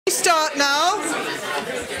Start now.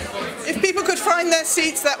 If people could find their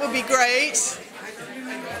seats, that would be great.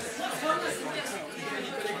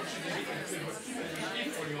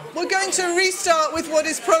 We're going to restart with what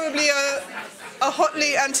is probably a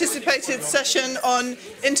hotly anticipated session on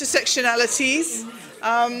intersectionalities.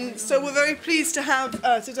 So we're very pleased to have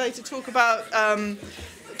today to talk about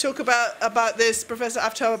this Professor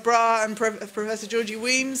Avtar Brah and Professor Georgie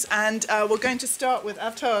Wemyss, and we're going to start with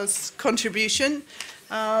Avtar's contribution.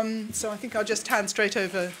 So I think I'll just hand straight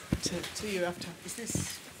over to you, Avtar. Is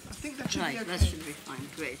this? I think that should be okay. That should be fine.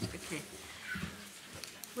 Great. Okay.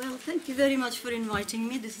 Well, thank you very much for inviting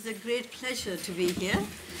me. This is a great pleasure to be here.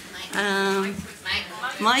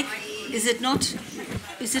 Mike, is it not?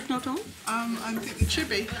 Is it not on? I think it should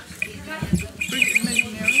be. Bring it maybe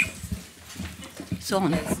nearer. It's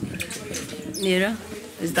on. Nira,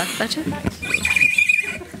 is that better?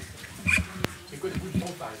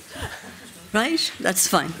 Right? That's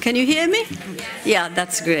fine. Can you hear me? Yeah,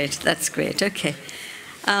 that's great. That's great. Okay.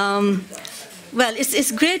 Well,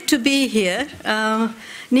 it's great to be here.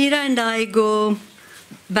 Nira and I go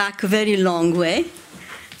back a very long way.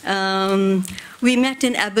 We met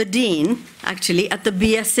in Aberdeen, actually, at the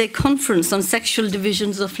BSA conference on sexual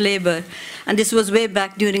divisions of labor, and this was way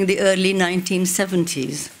back during the early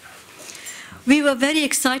 1970s. We were very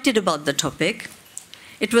excited about the topic.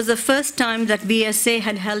 It was the first time that BSA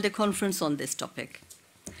had held a conference on this topic.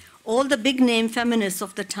 All the big-name feminists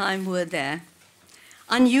of the time were there.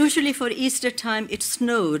 Unusually for Easter time, it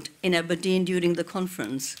snowed in Aberdeen during the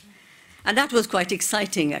conference. And that was quite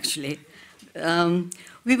exciting, actually.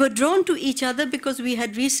 We were drawn to each other because we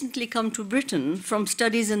had recently come to Britain from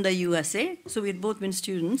studies in the USA, so we'd both been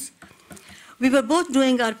students. We were both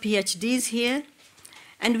doing our PhDs here,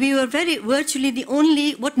 and we were virtually the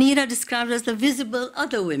only, what Nira described as the visible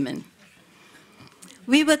other women.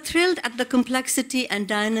 We were thrilled at the complexity and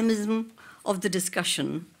dynamism of the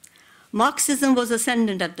discussion. Marxism was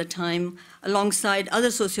ascendant at the time, alongside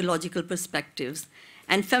other sociological perspectives,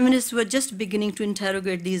 and feminists were just beginning to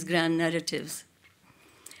interrogate these grand narratives.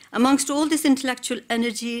 Amongst all this intellectual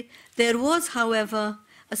energy, there was, however,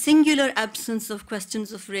 a singular absence of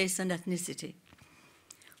questions of race and ethnicity.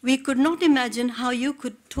 We could not imagine how you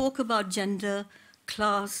could talk about gender,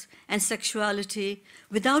 class, and sexuality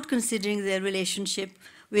without considering their relationship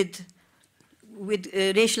with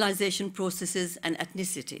racialization processes and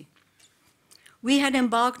ethnicity. We had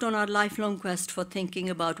embarked on our lifelong quest for thinking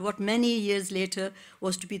about what many years later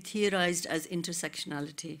was to be theorized as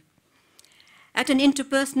intersectionality. At an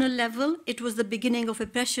interpersonal level, it was the beginning of a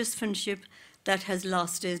precious friendship that has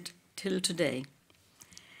lasted till today.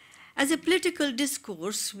 As a political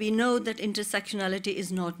discourse, we know that intersectionality is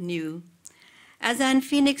not new. As Anne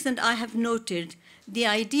Phoenix and I have noted, the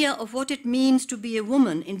idea of what it means to be a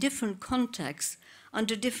woman in different contexts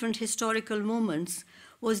under different historical moments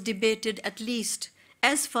was debated at least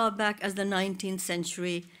as far back as the 19th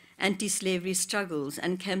century anti-slavery struggles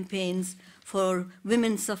and campaigns for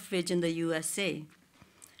women's suffrage in the USA.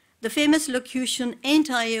 The famous locution, "Ain't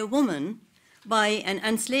I a woman?" by an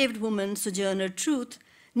enslaved woman, Sojourner Truth,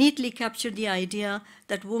 neatly captured the idea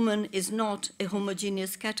that woman is not a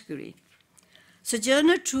homogeneous category.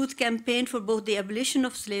 Sojourner Truth campaigned for both the abolition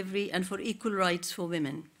of slavery and for equal rights for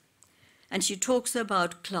women. And she talks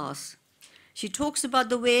about class. She talks about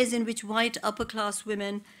the ways in which white upper-class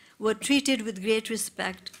women were treated with great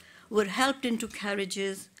respect, were helped into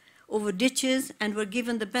carriages, over ditches, and were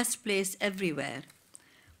given the best place everywhere.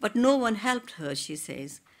 But no one helped her, she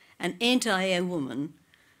says, and ain't I a woman?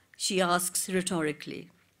 She asks rhetorically.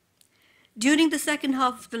 During the second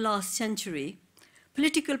half of the last century,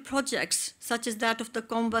 political projects such as that of the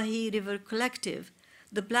Combahee River Collective,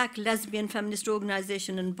 the Black lesbian feminist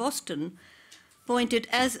organization in Boston, pointed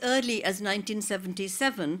as early as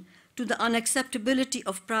 1977 to the unacceptability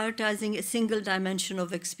of prioritizing a single dimension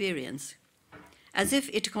of experience, as if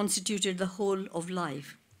it constituted the whole of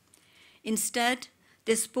life. Instead,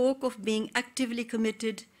 they spoke of being actively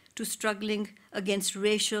committed to struggling against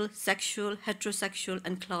racial, sexual, heterosexual,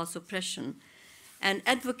 and class oppression, and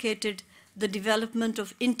advocated the development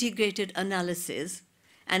of integrated analysis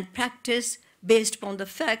and practice based upon the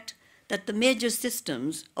fact that the major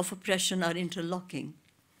systems of oppression are interlocking.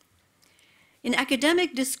 In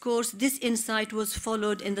academic discourse, this insight was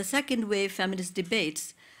followed in the second wave feminist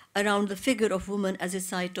debates around the figure of woman as a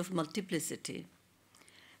site of multiplicity.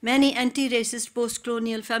 Many anti-racist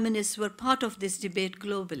post-colonial feminists were part of this debate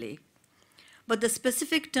globally. But the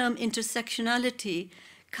specific term intersectionality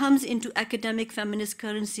comes into academic feminist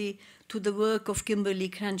currency through the work of Kimberly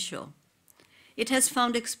Crenshaw. It has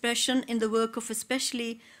found expression in the work of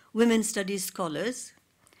especially women studies scholars,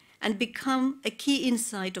 and become a key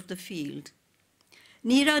insight of the field.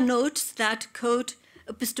 Nira notes that, quote,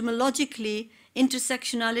 epistemologically,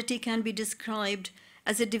 intersectionality can be described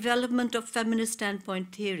as a development of feminist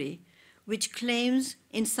standpoint theory, which claims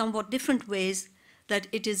in somewhat different ways that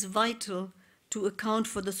it is vital to account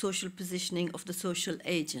for the social positioning of the social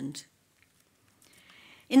agent.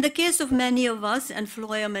 In the case of many of us, and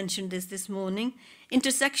Floya mentioned this morning,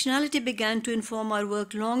 intersectionality began to inform our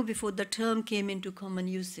work long before the term came into common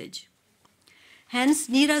usage. Hence,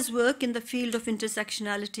 Nira's work in the field of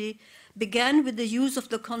intersectionality began with the use of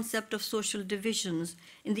the concept of social divisions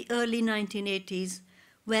in the early 1980s,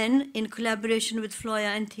 when, in collaboration with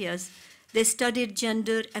Floya and Thias, they studied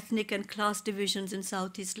gender, ethnic, and class divisions in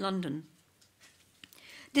Southeast London.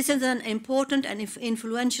 This is an important and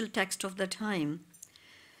influential text of the time.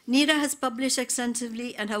 Nira has published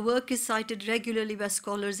extensively, and her work is cited regularly by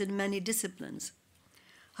scholars in many disciplines.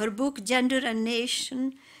 Her book, Gender and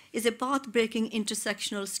Nation, is a path-breaking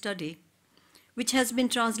intersectional study, which has been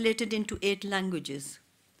translated into 8 languages.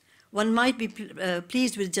 One might be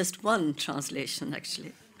pleased with just one translation,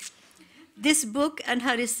 actually. This book and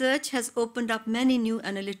her research has opened up many new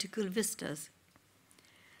analytical vistas.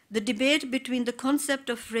 The debate between the concept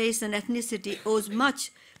of race and ethnicity owes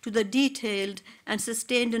much to the detailed and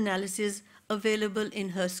sustained analysis available in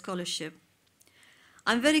her scholarship.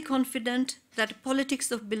 I'm very confident that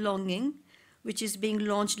Politics of Belonging, which is being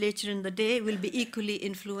launched later in the day, will be equally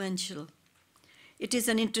influential. It is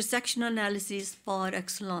an intersectional analysis par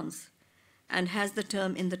excellence and has the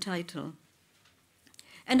term in the title.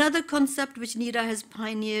 Another concept which Nira has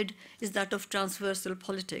pioneered is that of transversal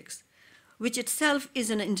politics, which itself is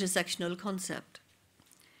an intersectional concept.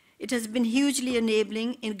 It has been hugely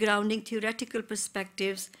enabling in grounding theoretical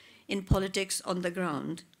perspectives in politics on the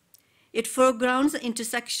ground. It foregrounds the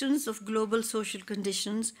intersections of global social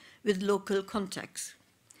conditions with local contexts.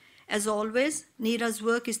 As always, Nira's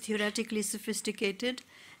work is theoretically sophisticated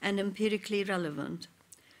and empirically relevant.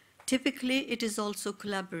 Typically, it is also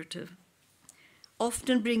collaborative,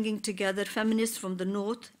 often bringing together feminists from the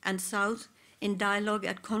North and South in dialogue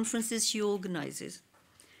at conferences she organizes.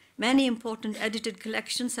 Many important edited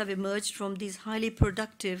collections have emerged from these highly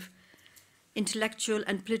productive intellectual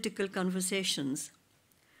and political conversations.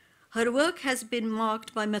 Her work has been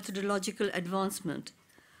marked by methodological advancement.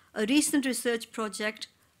 A recent research project,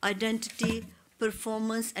 Identity,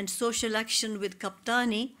 Performance, and Social Action with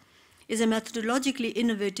Kaptani, is a methodologically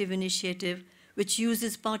innovative initiative which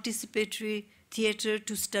uses participatory theater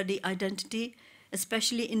to study identity,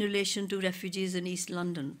 especially in relation to refugees in East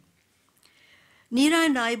London. Nira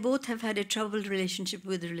and I both have had a troubled relationship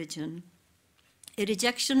with religion, a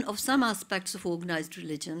rejection of some aspects of organized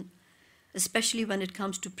religion, especially when it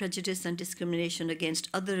comes to prejudice and discrimination against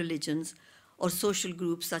other religions or social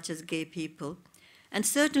groups such as gay people, and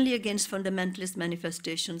certainly against fundamentalist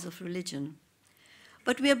manifestations of religion.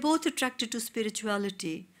 But we are both attracted to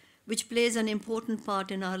spirituality, which plays an important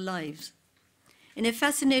part in our lives. In a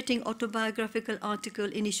fascinating autobiographical article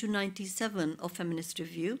in issue 97 of Feminist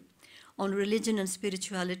Review on religion and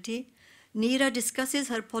spirituality, Nira discusses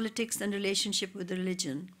her politics and relationship with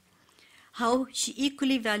religion, how she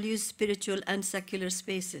equally values spiritual and secular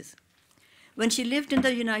spaces. When she lived in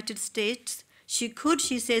the United States, she could,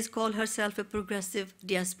 she says, call herself a progressive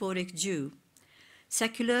diasporic Jew,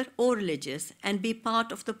 secular or religious, and be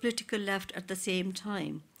part of the political left at the same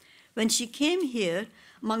time. When she came here,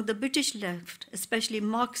 among the British left, especially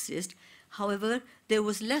Marxist, however, there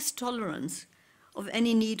was less tolerance of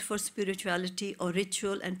any need for spirituality or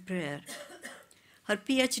ritual and prayer. Her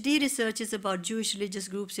PhD research is about Jewish religious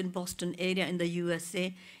groups in Boston area in the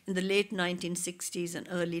USA in the late 1960s and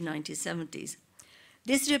early 1970s.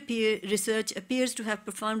 This research appears to have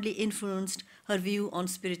profoundly influenced her view on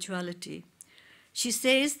spirituality. She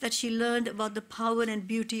says that she learned about the power and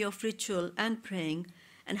beauty of ritual and praying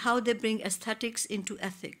and how they bring aesthetics into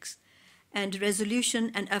ethics and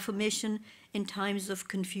resolution and affirmation in times of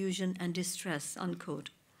confusion and distress, unquote.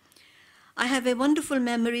 I have a wonderful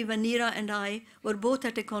memory when Nira and I were both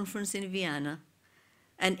at a conference in Vienna,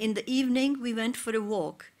 and in the evening we went for a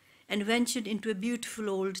walk and ventured into a beautiful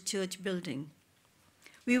old church building.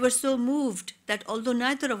 We were so moved that although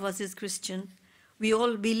neither of us is Christian, we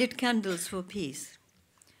lit candles for peace.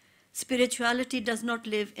 Spirituality does not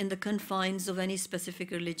live in the confines of any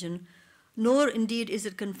specific religion, nor indeed is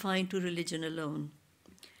it confined to religion alone.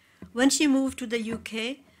 When she moved to the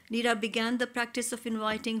UK, Nira began the practice of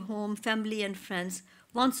inviting home family and friends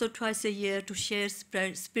once or twice a year to share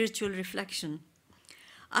spiritual reflection.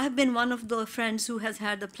 I have been one of the friends who has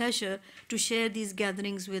had the pleasure to share these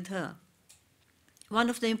gatherings with her. One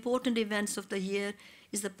of the important events of the year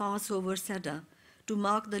is the Passover Seder, to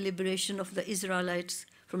mark the liberation of the Israelites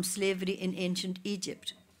from slavery in ancient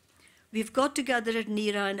Egypt. We've got together at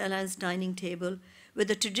Nira and Alain's dining table where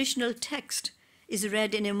the traditional text is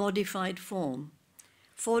read in a modified form,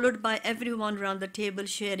 followed by everyone around the table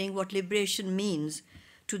sharing what liberation means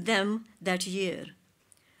to them that year.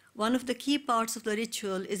 One of the key parts of the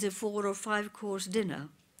ritual is a 4 or 5 course dinner,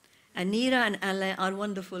 and Nira and Alain are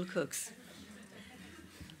wonderful cooks.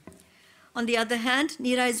 On the other hand,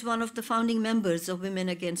 Nira is one of the founding members of Women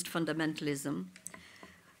Against Fundamentalism.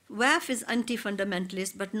 WAF is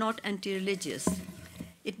anti-fundamentalist but not anti-religious.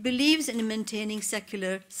 It believes in maintaining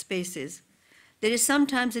secular spaces. There is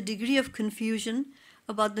sometimes a degree of confusion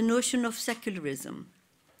about the notion of secularism.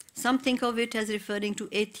 Some think of it as referring to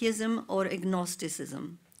atheism or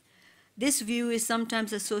agnosticism. This view is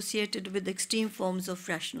sometimes associated with extreme forms of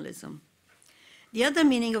rationalism. The other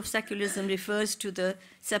meaning of secularism refers to the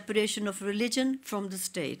separation of religion from the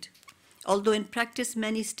state, although in practice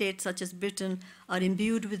many states, such as Britain, are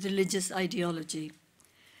imbued with religious ideology.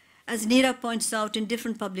 As Nira points out in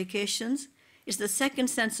different publications, it's the second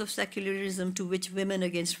sense of secularism to which Women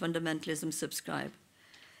Against Fundamentalism subscribe.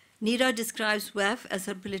 Nira describes WAF as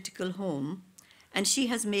her political home, and she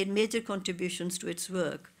has made major contributions to its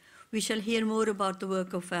work. We shall hear more about the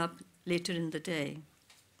work of WAF later in the day.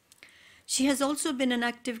 She has also been an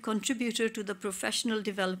active contributor to the professional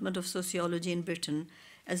development of sociology in Britain,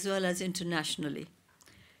 as well as internationally.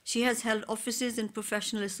 She has held offices in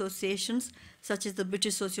professional associations, such as the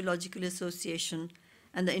British Sociological Association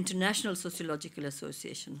and the International Sociological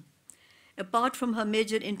Association. Apart from her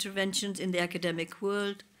major interventions in the academic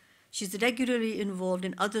world, she's regularly involved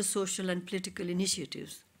in other social and political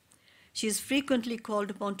initiatives. She is frequently called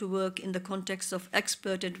upon to work in the context of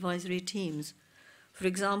expert advisory teams. For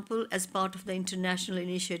example, as part of the International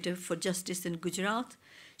Initiative for Justice in Gujarat,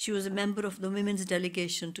 she was a member of the Women's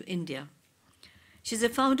Delegation to India. She's a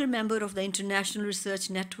founder member of the International Research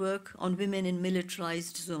Network on Women in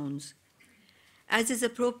Militarized Zones. As is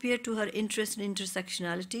appropriate to her interest in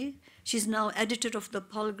intersectionality, she's now editor of the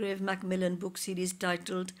Palgrave Macmillan book series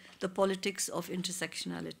titled The Politics of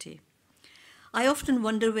Intersectionality. I often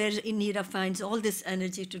wonder where Nira finds all this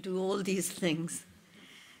energy to do all these things.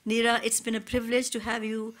 Nira, it's been a privilege to have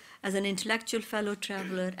you as an intellectual fellow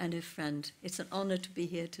traveler and a friend. It's an honor to be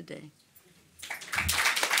here today.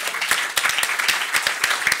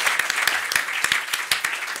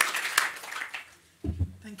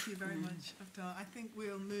 Thank you very much, Avtar. I think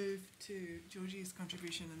we'll move to Georgie's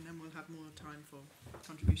contribution, and then we'll have more time for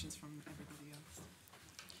contributions from everybody else.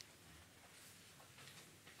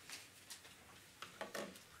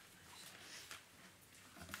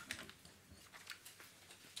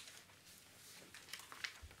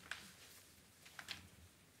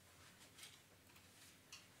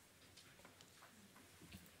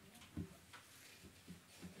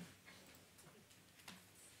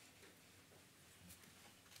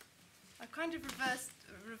 Kind of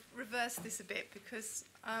reverse this a bit, because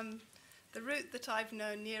the route that I've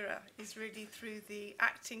known Nira is really through the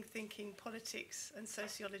acting, thinking, politics and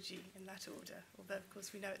sociology in that order, although of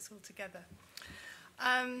course we know it's all together.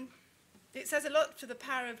 It says a lot for the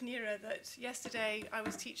power of Nira that yesterday I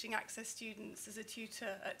was teaching Access students as a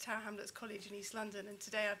tutor at Tower Hamlets College in East London, and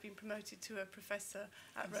today I've been promoted to a professor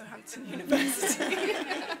at Roehampton University.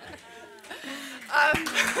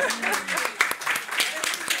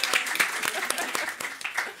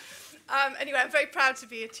 Anyway, I'm very proud to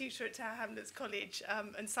be a tutor at Tower Hamlets College,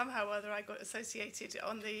 and somehow or other I got associated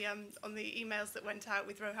on the emails that went out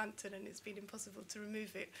with Roehampton, and it's been impossible to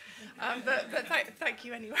remove it. But thank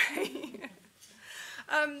you anyway.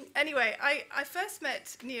 Anyway, I first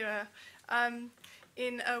met Nira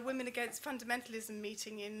in a Women Against Fundamentalism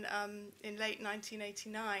meeting in late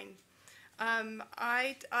 1989.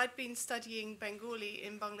 I'd been studying Bengali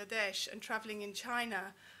in Bangladesh and traveling in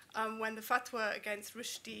China when the fatwa against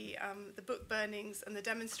Rushdie, the book burnings and the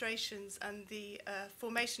demonstrations and the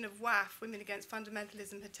formation of WAF, Women Against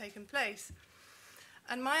Fundamentalism, had taken place.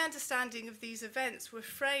 And my understanding of these events were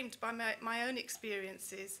framed by my own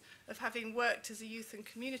experiences of having worked as a youth and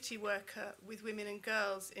community worker with women and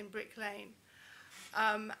girls in Brick Lane,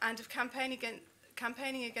 and of campaigning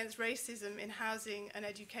against racism in housing and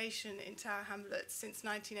education in Tower Hamlets since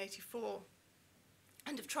 1984,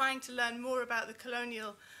 and of trying to learn more about the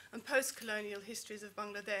colonial and post-colonial histories of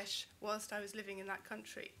Bangladesh whilst I was living in that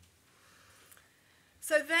country.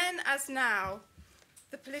 So then, as now,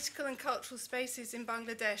 the political and cultural spaces in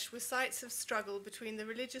Bangladesh were sites of struggle between the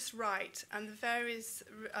religious right and the various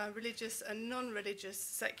religious and non-religious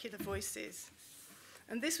secular voices.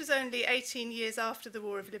 And this was only 18 years after the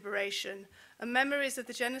War of Liberation, and memories of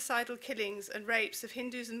the genocidal killings and rapes of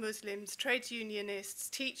Hindus and Muslims, trade unionists,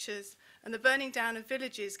 teachers, and the burning down of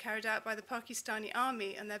villages carried out by the Pakistani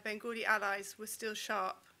army and their Bengali allies were still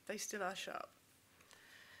sharp. They still are sharp.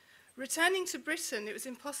 Returning to Britain, it was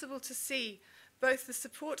impossible to see both the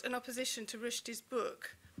support and opposition to Rushdie's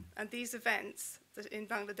book and these events in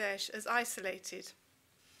Bangladesh as isolated.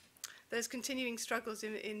 Those continuing struggles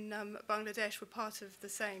in Bangladesh were part of the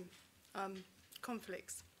same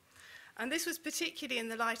conflicts. And this was particularly in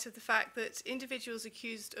the light of the fact that individuals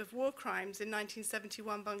accused of war crimes in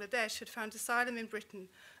 1971 Bangladesh had found asylum in Britain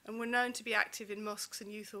and were known to be active in mosques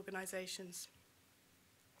and youth organisations.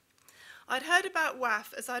 I'd heard about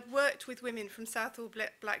WAF as I'd worked with women from Southall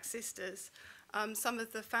Black Sisters, some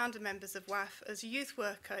of the founder members of WAF, as a youth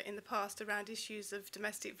worker in the past around issues of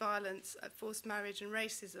domestic violence, forced marriage and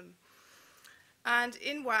racism. And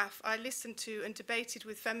in WAF, I listened to and debated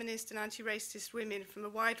with feminist and anti-racist women from a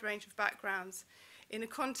wide range of backgrounds in a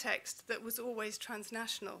context that was always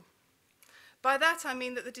transnational. By that, I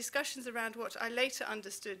mean that the discussions around what I later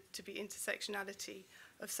understood to be intersectionality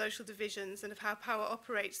of social divisions and of how power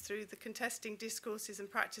operates through the contesting discourses and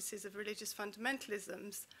practices of religious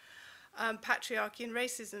fundamentalisms, patriarchy and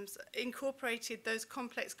racism, incorporated those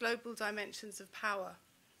complex global dimensions of power.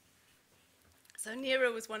 So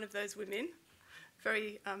Nira was one of those women,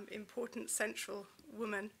 very important central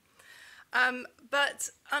woman.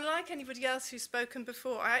 But unlike anybody else who's spoken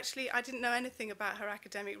before, I didn't know anything about her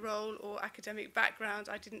academic role or academic background.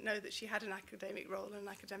 I didn't know that she had an academic role and an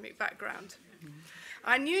academic background.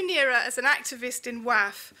 I knew Nira as an activist in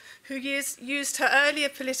WAF who used her earlier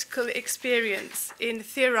political experience in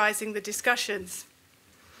theorizing the discussions.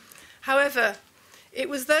 However, it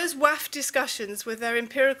was those WAF discussions with their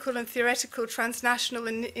empirical and theoretical transnational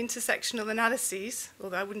and intersectional analyses,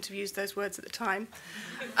 although I wouldn't have used those words at the time,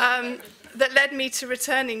 that led me to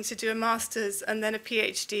returning to do a master's and then a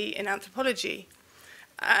PhD in anthropology.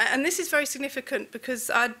 And this is very significant because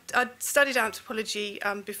I'd studied anthropology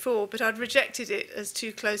before, but I'd rejected it as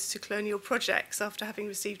too close to colonial projects after having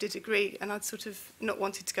received a degree, and I'd sort of not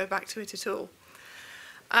wanted to go back to it at all.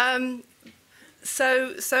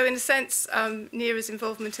 So in a sense, Nira's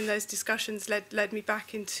involvement in those discussions led me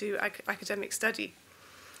back into academic study.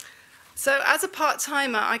 So as a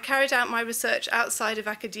part-timer, I carried out my research outside of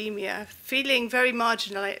academia, feeling very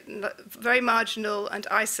marginal and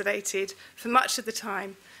isolated for much of the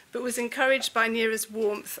time, but was encouraged by Nira's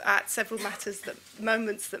warmth at several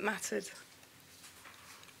moments that mattered.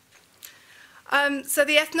 So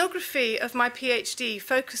the ethnography of my PhD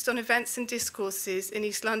focused on events and discourses in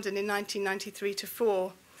East London in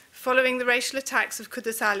 1993-4, following the racial attacks of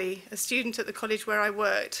Qudus Ali, a student at the college where I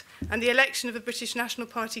worked, and the election of a British National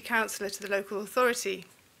Party councillor to the local authority.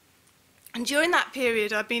 And during that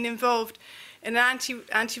period, I've been involved in an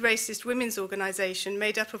anti-racist women's organisation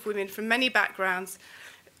made up of women from many backgrounds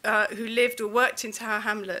who lived or worked in Tower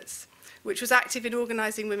Hamlets, which was active in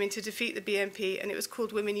organising women to defeat the BNP, and it was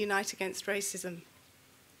called Women Unite Against Racism.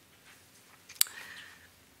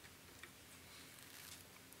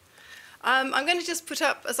 I'm going to just put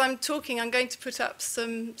up, as I'm talking, I'm going to put up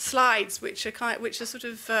some slides which are sort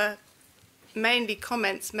of mainly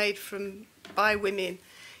comments made by women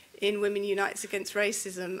in Women Unite Against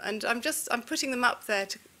Racism, and I'm putting them up there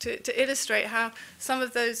to illustrate how some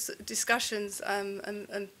of those discussions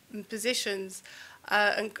and positions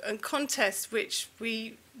and contests which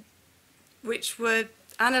were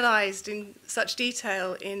analysed in such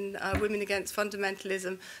detail in Women Against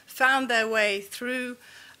Fundamentalism found their way through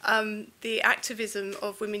the activism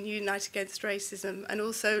of Women Unite Against Racism, and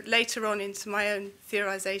also later on into my own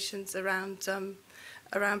theorisations around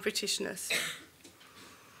Britishness.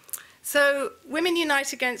 So Women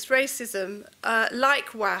Unite Against Racism, like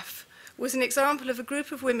WAF, was an example of a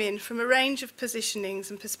group of women from a range of positionings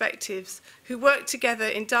and perspectives who worked together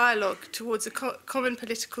in dialogue towards a common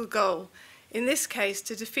political goal, in this case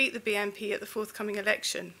to defeat the BNP at the forthcoming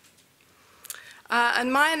election.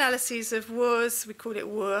 And my analyses of WAR's, we call it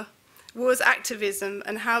WAR's activism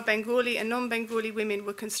and how Bengali and non-Bengali women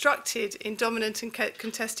were constructed in dominant and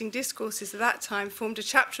contesting discourses at that time formed a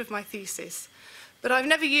chapter of my thesis. But I've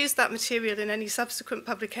never used that material in any subsequent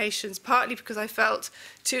publications, partly because I felt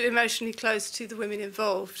too emotionally close to the women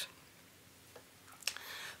involved.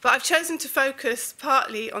 But I've chosen to focus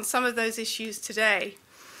partly on some of those issues today,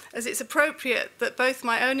 as it's appropriate that both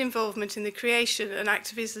my own involvement in the creation and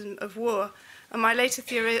activism of war and my later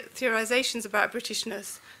theorisations about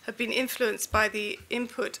Britishness have been influenced by the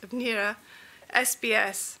input of Nira,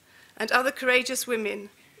 SBS, and other courageous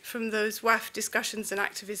women from those WAF discussions and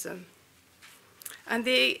activism. And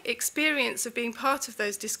the experience of being part of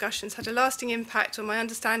those discussions had a lasting impact on my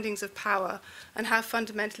understandings of power and how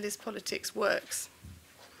fundamentalist politics works.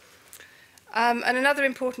 And another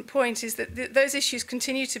important point is that those issues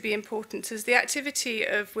continue to be important, as the activity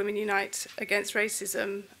of Women Unite Against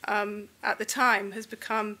Racism at the time has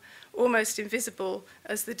become almost invisible,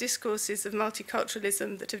 as the discourses of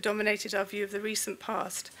multiculturalism that have dominated our view of the recent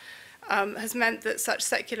past has meant that such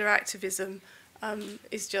secular activism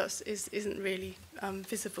isn't really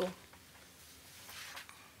visible.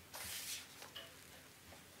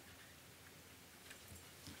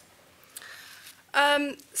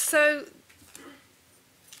 So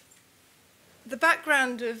the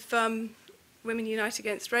background of Women Unite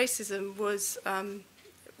Against Racism was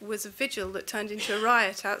a vigil that turned into a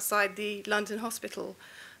riot outside the London hospital,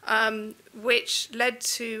 which led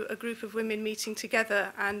to a group of women meeting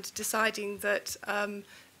together and deciding that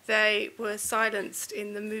they were silenced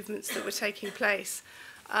in the movements that were taking place,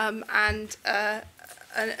 and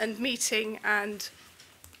meeting and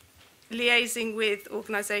liaising with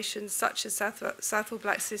organisations such as Southall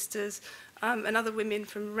Black Sisters and other women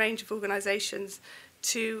from a range of organisations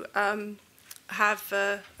to have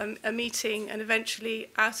a meeting, and eventually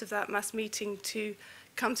out of that mass meeting to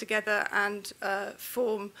come together and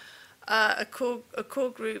form a core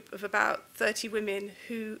group of about 30 women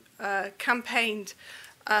who campaigned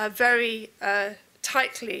very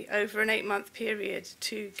tightly over an 8-month period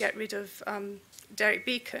to get rid of Derek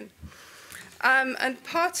Beacon. And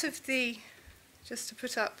part of the, just to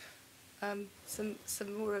put up some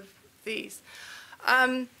more of these.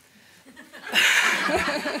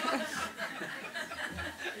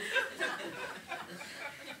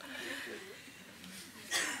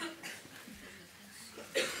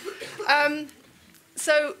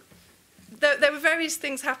 So there were various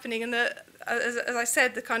things happening, and as I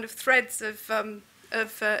said, the kind of threads of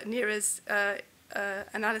Nira's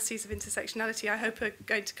analyses of intersectionality, I hope are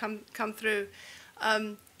going to come through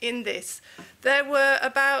in this. There were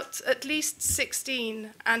about at least 16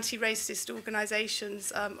 anti-racist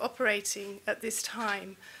organisations operating at this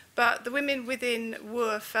time, but the women within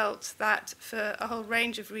WUR felt that for a whole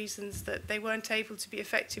range of reasons that they weren't able to be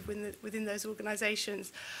effective within those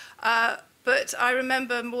organisations. But I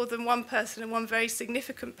remember more than one person, and one very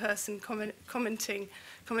significant person, commentating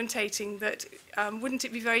that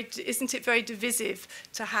isn't it very divisive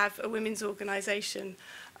to have a women's organisation?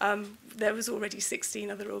 There was already 16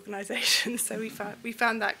 other organisations, so we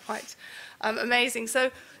found that quite amazing.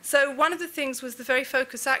 So one of the things was the very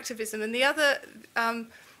focused activism, and the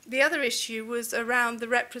other issue was around the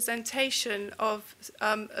representation of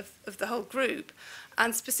the whole group,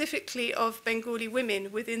 and specifically of Bengali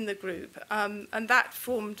women within the group, and that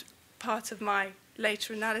formed part of my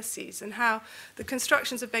later analyses, and how the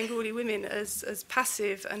constructions of Bengali women as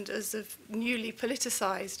passive and as newly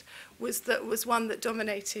politicised was one that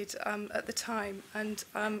dominated at the time. And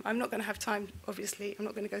I'm not going to have time, obviously, I'm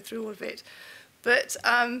not going to go through all of it, but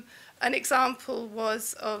an example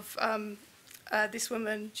was of this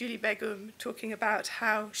woman, Julie Begum, talking about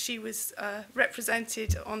how she was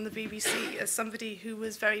represented on the BBC as somebody who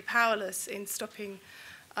was very powerless in stopping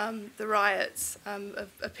the riots,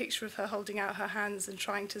 a picture of her holding out her hands and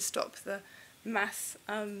trying to stop the mass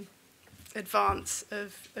advance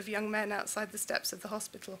of young men outside the steps of the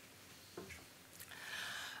hospital.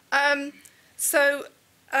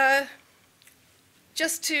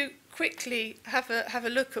 Just to quickly have a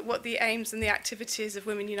look at what the aims and the activities of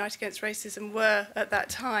Women Unite Against Racism were at that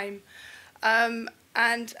time,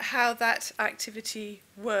 and how that activity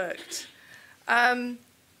worked.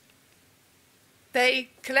 They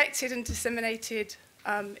collected and disseminated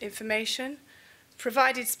information,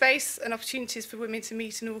 provided space and opportunities for women to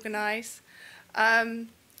meet and organise,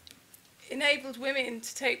 enabled women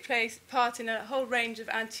to take part in a whole range of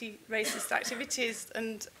anti-racist activities,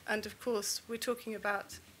 and of course we're talking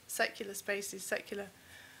about secular spaces, secular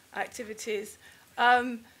activities,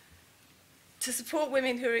 to support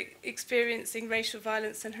women who are experiencing racial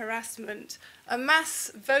violence and harassment, a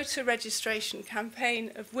mass voter registration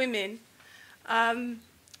campaign of women,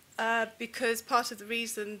 because part of the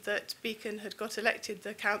reason that Beacon had got elected,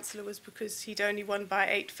 the councillor, was because he'd only won by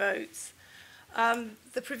 8 votes.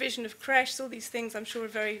 The provision of creches, all these things I'm sure are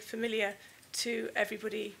very familiar to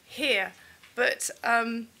everybody here, but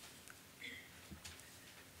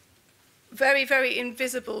very, very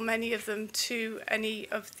invisible, many of them, to any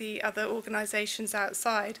of the other organisations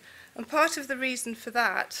outside. And part of the reason for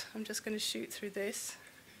that, I'm just going to shoot through this,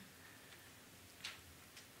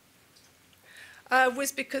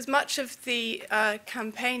 was because much of the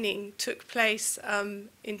campaigning took place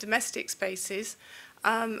in domestic spaces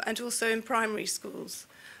and also in primary schools,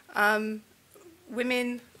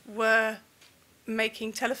 women were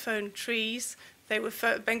making telephone trees. They were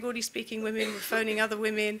Bengali-speaking women were phoning other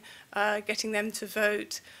women, getting them to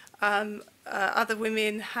vote. Other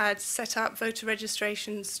women had set up voter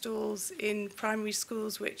registration stalls in primary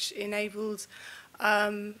schools, which enabled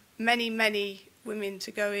many, many women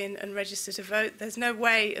to go in and register to vote. There's no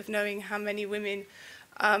way of knowing how many women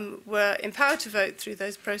were empowered to vote through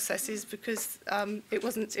those processes because it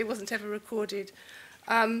wasn't ever recorded.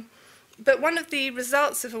 But one of the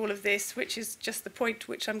results of all of this, which is just the point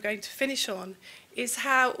which I'm going to finish on, is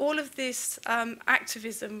how all of this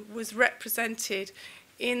activism was represented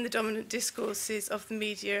in the dominant discourses of the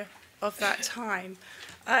media of that time.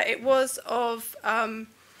 It was of a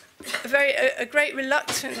great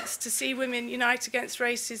reluctance to see women unite against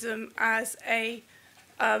racism as a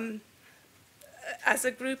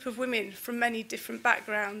group of women from many different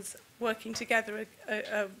backgrounds working together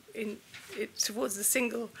towards a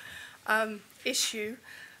single issue.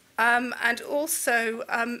 And also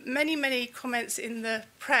many, many comments in the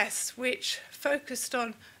press which focused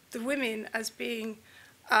on the women as being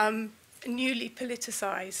newly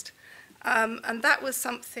politicized. And that was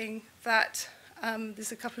something that,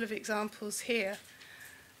 there's a couple of examples here,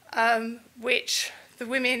 which the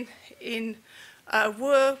women in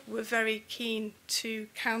were very keen to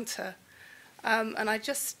counter. And I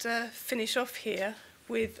just finish off here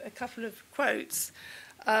with a couple of quotes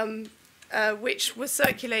which were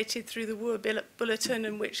circulated through the War Bulletin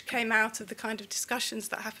and which came out of the kind of discussions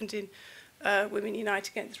that happened in Women Unite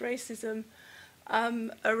Against Racism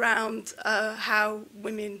around how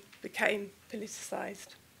women became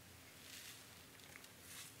politicized.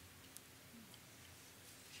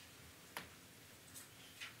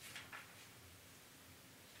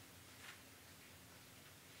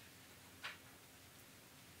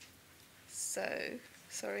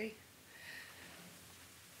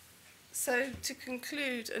 So to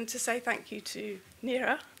conclude and to say thank you to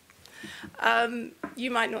Nira,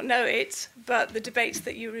 you might not know it, but the debates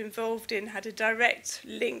that you were involved in had a direct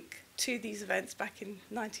link to these events back in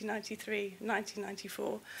 1993,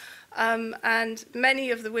 1994. And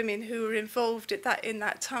many of the women who were involved in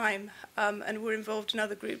that time and were involved in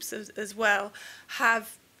other groups as well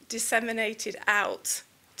have disseminated out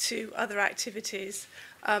to other activities,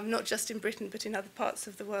 not just in Britain, but in other parts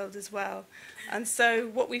of the world as well. And so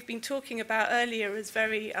what we've been talking about earlier is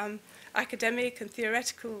very academic and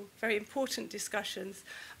theoretical, very important discussions,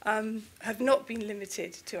 have not been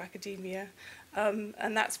limited to academia.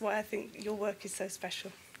 And that's why I think your work is so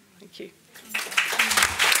special. Thank you.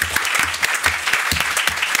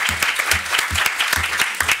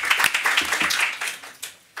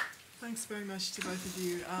 Thanks very much to both of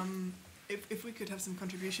you. If we could have some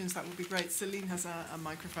contributions, that would be great. Celine has a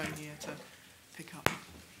microphone here to pick up.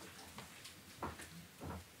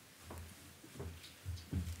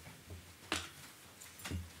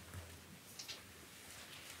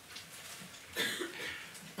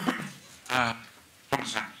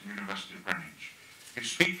 Thomas Acton, University of Greenwich. You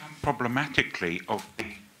speak problematically of the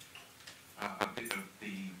a bit of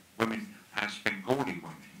the women as Bengali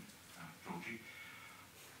women, Georgie.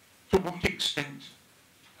 To what extent,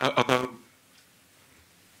 although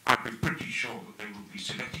I'd be pretty sure that they would be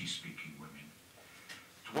Sylheti-speaking women,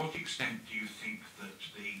 to what extent do you think that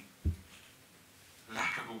the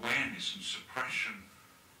lack of awareness and suppression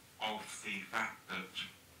of the fact that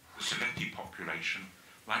the Sylheti population,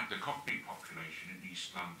 like the Cockney population in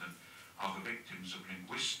East London, are the victims of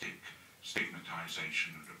linguistic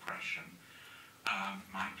stigmatisation and oppression,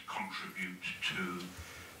 might contribute to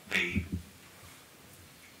the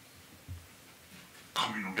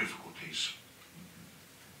communal difficulties?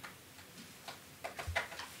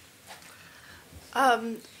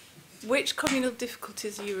 Which communal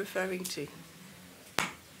difficulties are you referring to?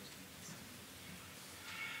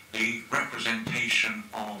 The representation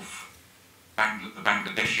of the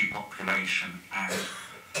Bangladeshi population and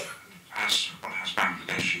as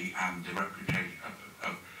Bangladeshi and the reputation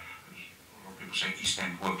of what people say East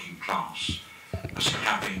End working class as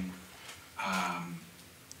having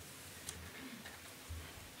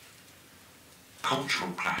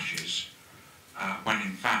cultural clashes when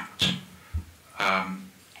in fact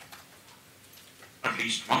at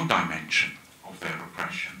least one dimension of their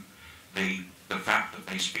oppression, the fact that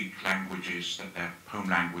they speak languages, that their home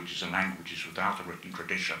languages are languages without a written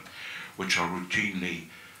tradition, which are routinely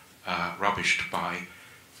rubbished by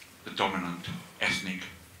the dominant ethnic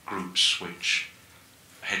groups which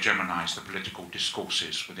hegemonize the political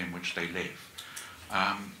discourses within which they live,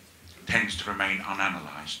 tends to remain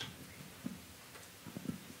unanalyzed.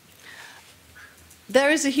 There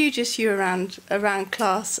is a huge issue around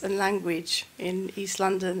class and language in East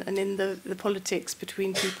London and in the politics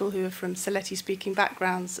between people who are from Sylheti-speaking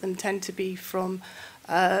backgrounds and tend to be from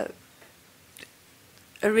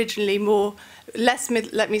originally less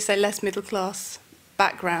middle-class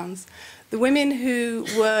backgrounds. The women who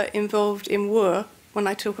were involved in war, when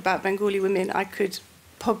I talk about Bengali women, I could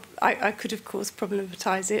of course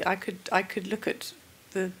problematize it. I could look at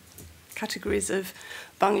the categories of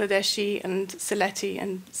Bangladeshi and Sylheti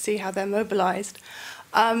and see how they're mobilized.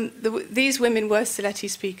 These women were Sylheti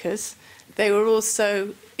speakers. They were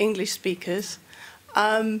also English speakers.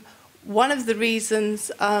 One of the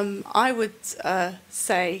reasons I would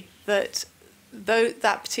say that though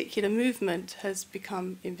that particular movement has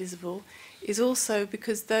become invisible is also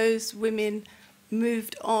because those women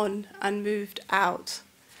moved on and moved out.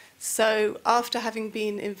 So after having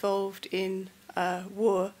been involved in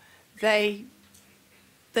war, they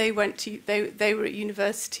were at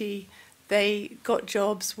university, they got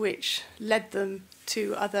jobs which led them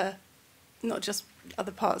to not just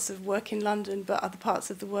other parts of work in London, but other parts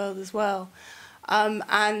of the world as well.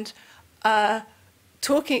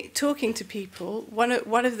 Talking to people, one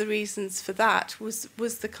of the reasons for that was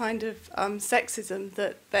the kind of sexism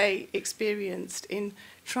that they experienced in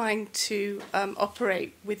trying to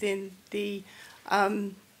operate within the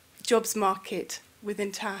jobs market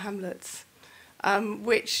within Tower Hamlets,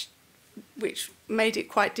 which made it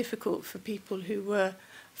quite difficult for people who were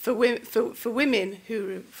for women who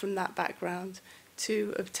were from that background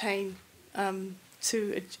to obtain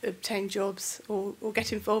jobs or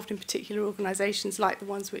get involved in particular organisations like the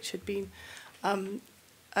ones which had been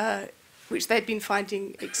which they'd been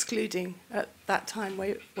finding excluding at that time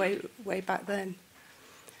way back then.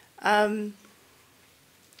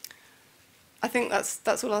 I think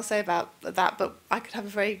that's all I'll say about that, but I could have a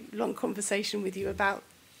very long conversation with you about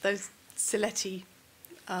those Sylheti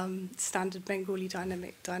standard Bengali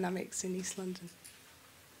dynamics in East London.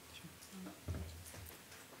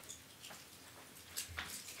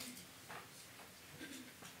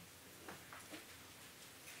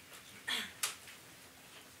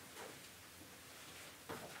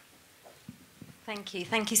 Thank you.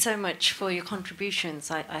 Thank you so much for your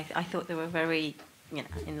contributions. I thought they were very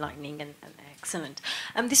enlightening and excellent.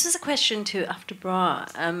 This was a question to After Brah,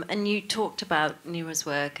 and you talked about Nira's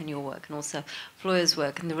work and your work and also Floya's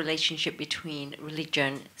work and the relationship between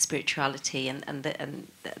religion, spirituality and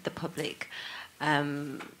the public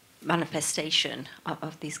manifestation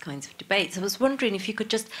of these kinds of debates. I was wondering if you could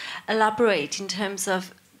just elaborate in terms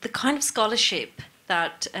of the kind of scholarship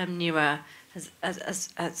that Nira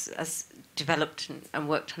has developed and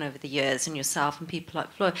worked on over the years, and yourself and people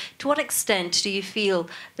like Floya. To what extent do you feel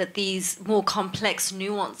that these more complex,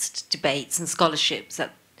 nuanced debates and scholarships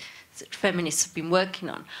that feminists have been working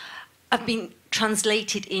on have been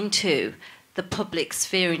translated into the public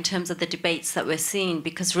sphere in terms of the debates that we're seeing?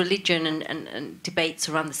 Because religion and debates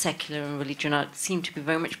around the secular and religion seem to be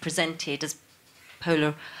very much presented as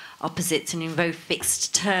polar opposites and in very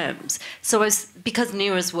fixed terms. So because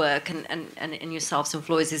Nira's work and yourselves and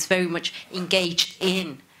Floya's is very much engaged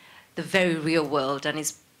in the very real world and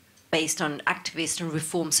is based on activist and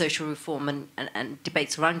reform, social reform and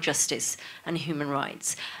debates around justice and human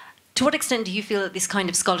rights, to what extent do you feel that this kind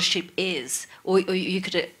of scholarship is, or you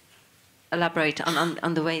could elaborate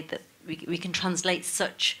on the way that we can translate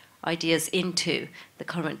such ideas into the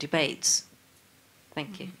current debates?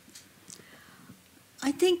 Thank you.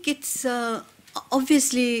 I think it's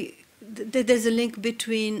obviously there's a link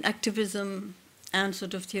between activism and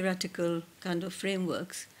sort of theoretical kind of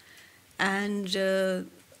frameworks. And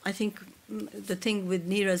I think the thing with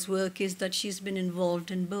Nira's work is that she's been involved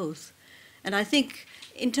in both. And I think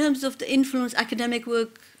in terms of the influence, academic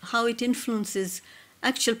work, how it influences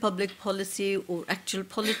actual public policy or actual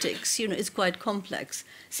politics, is quite complex.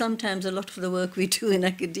 Sometimes a lot of the work we do in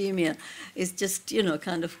academia is just,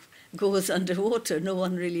 kind of goes underwater. No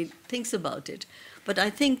one really thinks about it. But I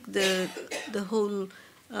think the whole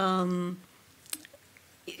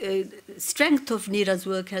strength of Nira's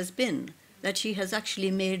work has been that she has actually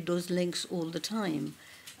made those links all the time.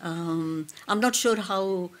 I'm not sure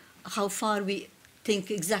how far we think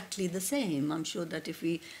exactly the same. I'm sure that if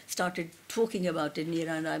we started talking about it,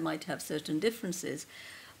 Nira and I might have certain differences.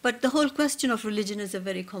 But the whole question of religion is a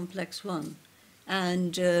very complex one.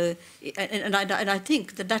 And I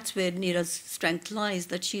think that that's where Nira's strength lies,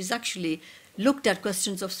 that she's actually looked at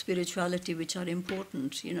questions of spirituality which are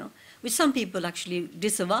important, which some people actually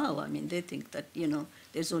disavow. I mean, they think that,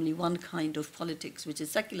 there's only one kind of politics, which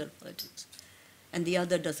is secular politics, and the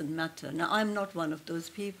other doesn't matter. Now, I'm not one of those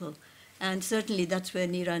people. And certainly that's where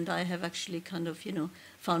Nira and I have actually kind of,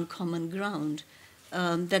 found common ground.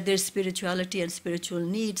 that there's spirituality and spiritual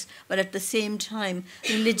needs, but at the same time,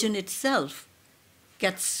 religion itself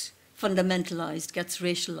gets fundamentalized, gets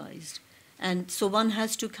racialized. And so one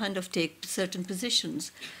has to kind of take certain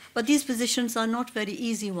positions. But these positions are not very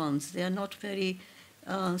easy ones. They are not very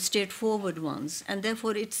straightforward ones. And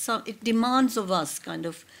therefore, it demands of us kind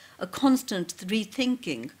of a constant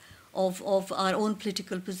rethinking of our own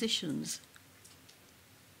political positions.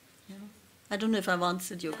 Yeah. I don't know if I've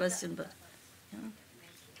answered your question, but... Yeah.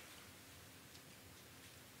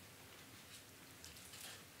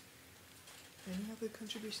 Any other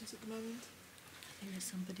contributions at the moment? I think there's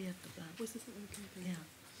somebody at the back. Was there something we can do? Yeah.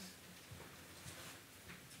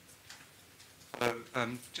 Hello. I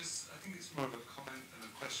think it's more of a comment than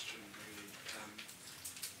a question, really.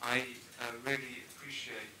 I really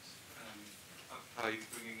appreciate how you're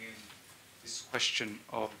bringing in this question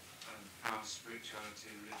of how spirituality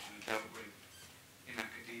and religion are dealt with in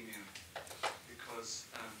academia, because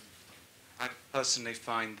I personally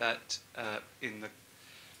find that in the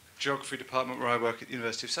geography department where I work at the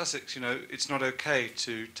University of Sussex, you know, it's not okay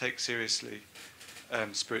to take seriously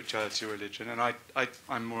spirituality or religion, and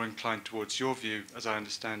I'm more inclined towards your view, as I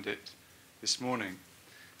understand it, this morning.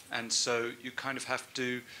 And so you kind of have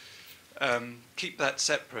to keep that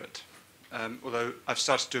separate, although I've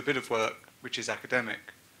started to do a bit of work, which is academic,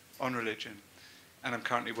 on religion, and I'm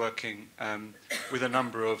currently working with a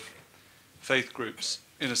number of faith groups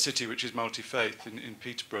in a city which is multi-faith in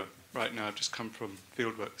Peterborough. Right now, I've just come from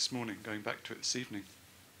fieldwork this morning, going back to it this evening.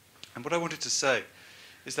 And what I wanted to say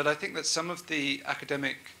is that I think that some of the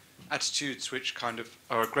academic attitudes which kind of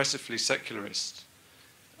are aggressively secularist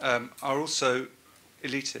are also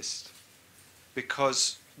elitist,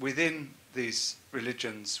 because within these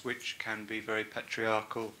religions, which can be very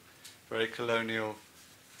patriarchal, very colonial,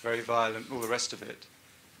 very violent, all the rest of it,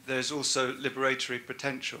 there's also liberatory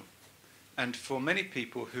potential. And for many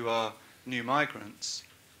people who are new migrants,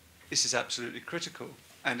 this is absolutely critical.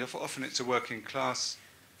 And often it's a working class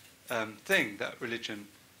thing that religion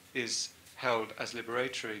is held as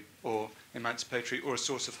liberatory or emancipatory or a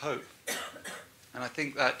source of hope. And I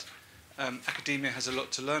think that academia has a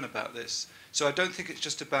lot to learn about this. So I don't think it's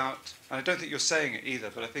just about, and I don't think you're saying it either,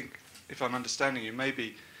 but I think if I'm understanding you,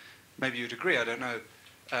 maybe you'd agree, I don't know,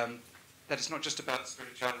 that it's not just about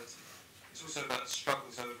spirituality. It's also about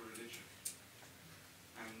struggles over religion.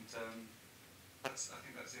 And I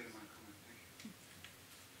think that's the end of my comment. Thank you.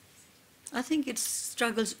 I think it's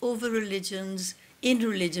struggles over religions, in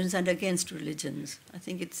religions, and against religions. I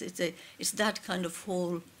think it's that kind of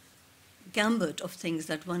whole gambit of things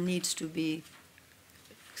that one needs to be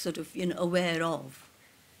sort of, you know, aware of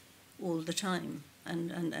all the time,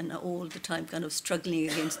 and all the time kind of struggling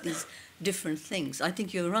against these different things. I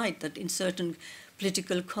think you're right that in certain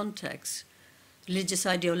political contexts, religious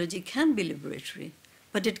ideology can be liberatory,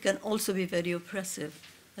 but it can also be very oppressive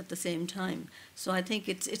at the same time. So I think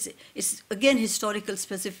it's again historical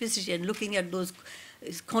specificity and looking at those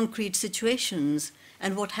concrete situations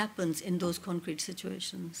and what happens in those concrete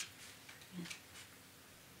situations. Yeah.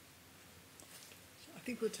 I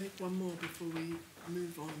think we'll take one more before we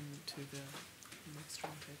move on to the next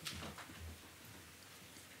roundtable.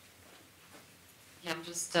 Yeah, I'm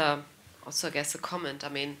just also, I guess, a comment. I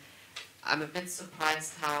mean, I'm a bit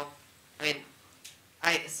surprised how,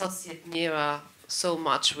 I associate Nira so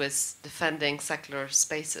much with defending secular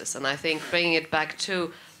spaces. And I think bringing it back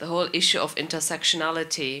to the whole issue of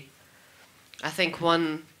intersectionality, I think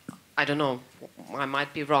one, I don't know, I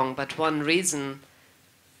might be wrong, but one reason,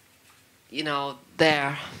 you know,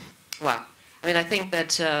 there, well, I think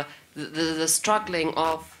that the struggling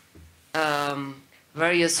of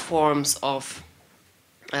various forms of,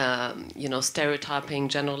 you know, stereotyping,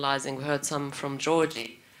 generalizing, we heard some from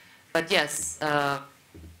Georgie. But yes,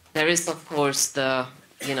 there is, of course, the,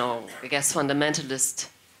 you know, I guess fundamentalist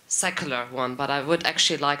secular one, but I would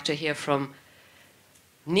actually like to hear from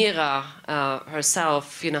Nira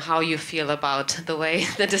herself, you know, how you feel about the way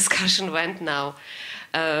the discussion went now,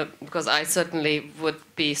 because I certainly would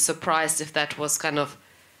be surprised if that was kind of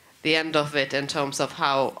the end of it in terms of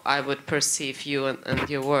how I would perceive you and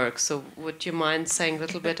your work. So would you mind saying a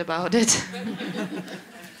little bit about it?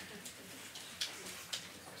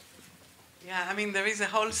 Yeah, I mean, there is a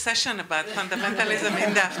whole session about fundamentalism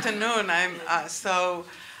in the afternoon. So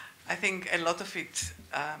I think a lot of it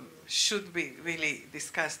should be really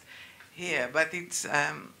discussed here. But it's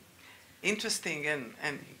interesting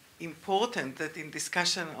and important that in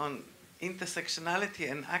discussion on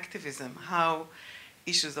intersectionality and activism, how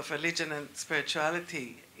issues of religion and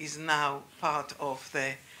spirituality is now part of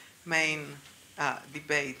the main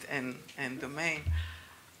debate and domain.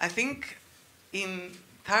 I think in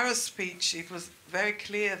Tara's speech, it was very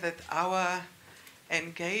clear that our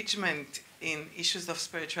engagement in issues of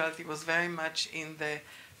spirituality was very much in the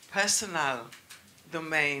personal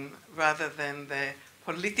domain rather than the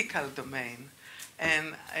political domain.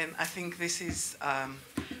 And I think this is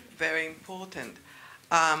very important.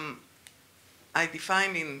 I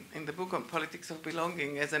define in the book on Politics of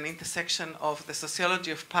Belonging as an intersection of the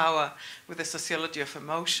sociology of power with the sociology of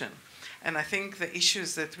emotion. And I think the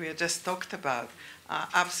issues that we have just talked about are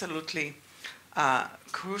absolutely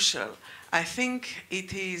crucial. I think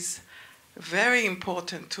it is very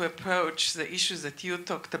important to approach the issues that you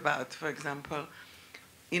talked about, for example,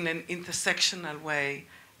 in an intersectional way,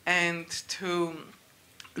 and to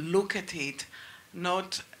look at it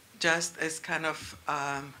not just as kind of,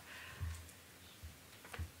 I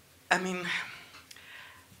mean,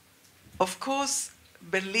 of course,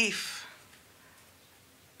 belief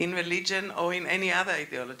in religion or in any other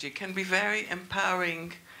ideology can be very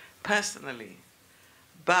empowering personally,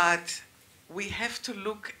 but we have to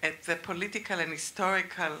look at the political and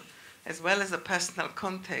historical as well as the personal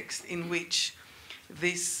context in which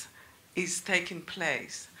this is taking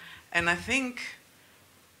place. And I think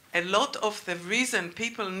a lot of the reason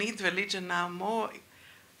people need religion now more,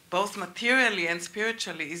 both materially and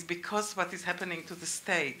spiritually, is because what is happening to the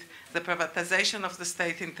state, the privatization of the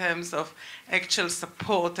state in terms of actual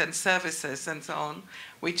support and services and so on,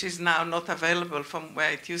 which is now not available from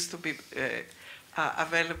where it used to be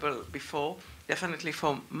available before, definitely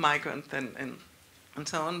for migrants and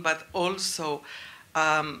so on, but also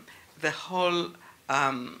the whole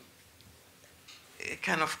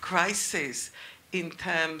kind of crisis in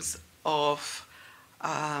terms of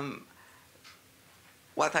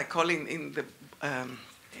what I call in the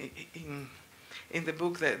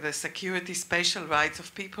book the security, spatial rights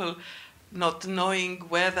of people not knowing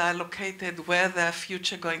where they are located, where their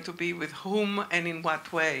future going to be, with whom and in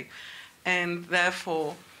what way. And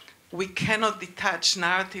therefore, we cannot detach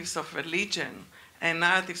narratives of religion and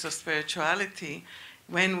narratives of spirituality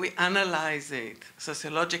when we analyze it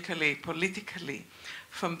sociologically, politically,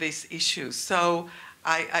 from these issues. So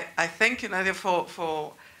I thank you, Nadia,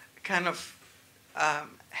 for kind of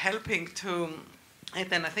helping to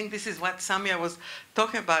it. And I think this is what Samia was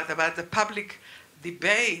talking about the public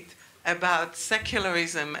debate about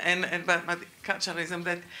secularism and about multiculturalism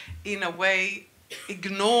that, in a way,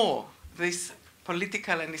 ignore this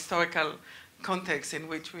political and historical context in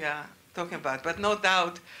which we are talking about. But no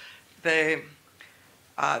doubt the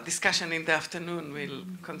discussion in the afternoon will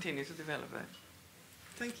continue to develop that.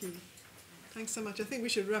 Thank you. Thanks so much. I think we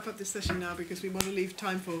should wrap up this session now because we want to leave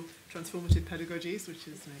time for transformative pedagogies, which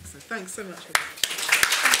is next. So thanks so much for that.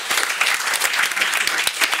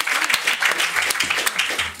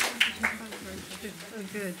 Oh,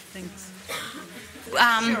 good. Thanks.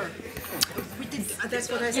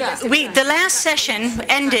 The last session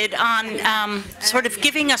ended on sort of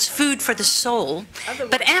giving us food for the soul,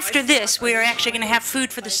 but after this, we are actually going to have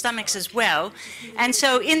food for the stomachs as well. And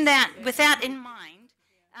so, with that in mind,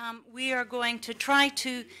 we are going to try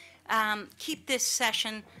to keep this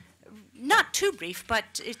session not too brief,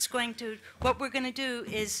 but it's going to. What we're going to do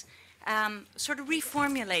is sort of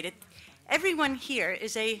reformulate it. Everyone here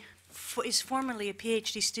is formerly a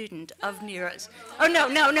PhD student of Nira's. Oh, no,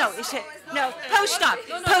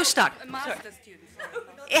 postdoc.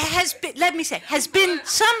 It has been, let me say, has been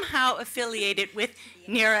somehow affiliated with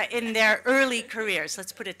Nira in their early careers,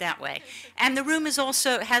 let's put it that way. And the room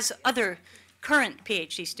has other current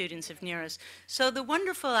PhD students of Nira's. So the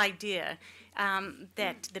wonderful idea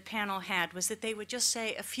that the panel had was that they would just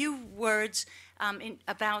say a few words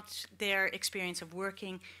about their experience of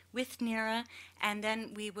working with Nira, and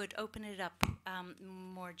then we would open it up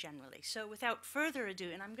more generally. So without further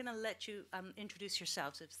ado, and I'm going to let you introduce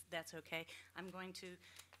yourselves, if that's okay. I'm going to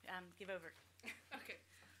give over. Okay.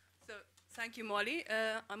 So thank you, Molly.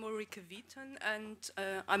 I'm Ulrike Vieten, and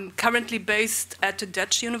I'm currently based at the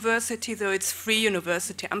Dutch university, though it's free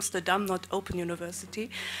university, Amsterdam, not open university.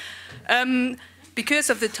 Because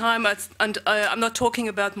of the time, I'm not talking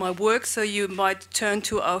about my work, so you might turn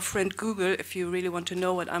to our friend Google if you really want to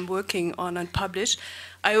know what I'm working on and publish.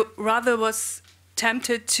 I rather was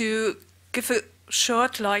tempted to give a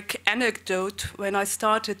short anecdote when I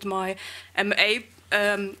started my MA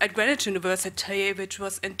at Greenwich University, which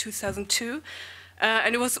was in 2002.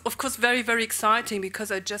 And it was, of course, very, very exciting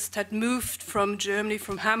because I just had moved from Germany,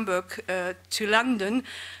 from Hamburg, to London.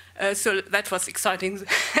 So that was exciting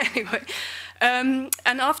anyway. And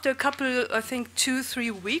after a couple, I think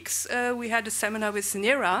 2-3 weeks, we had a seminar with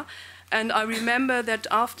Nira. And I remember that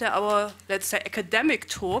after our, let's say, academic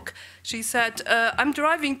talk, she said, I'm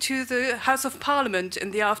driving to the House of Parliament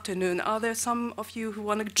in the afternoon. Are there some of you who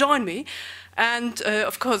want to join me? And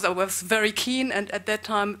of course, I was very keen. And at that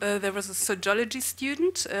time, there was a sociology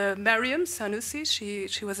student, Mariam Sanusi.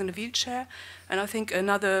 She was in a wheelchair. And I think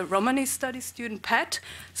another Romani studies student, Pat.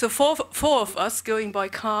 So four of us going by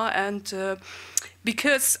car. And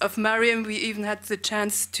because of Mariam, we even had the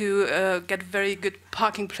chance to get a very good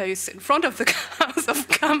parking place in front of the House of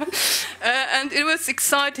Commons. And it was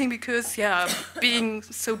exciting because, yeah, being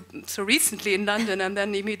so recently in London and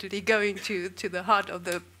then immediately going to the heart of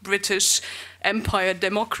the British Empire,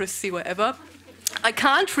 democracy, whatever. I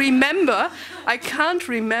can't remember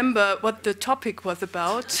what the topic was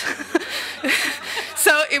about.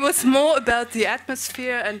 So it was more about the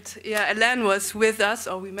atmosphere, and yeah, Ellen was with us,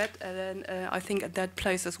 or we met Ellen, I think, at that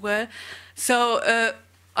place as well. So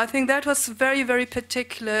I think that was very, very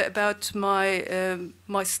particular about my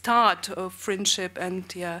my start of friendship and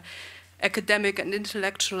yeah, academic and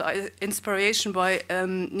intellectual inspiration by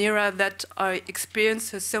Nira, that I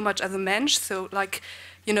experienced her so much as a mensch. So like,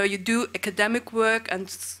 you know, you do academic work, and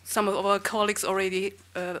some of our colleagues already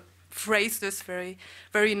phrased this very,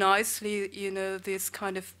 very nicely. You know, this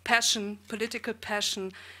kind of passion, political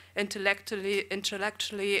passion, intellectually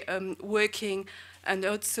working, and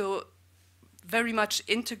also very much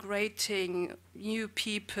integrating new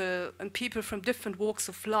people and people from different walks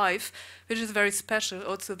of life, which is very special.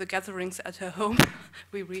 Also the gatherings at her home,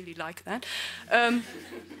 we really like that.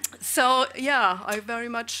 So yeah, I very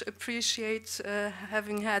much appreciate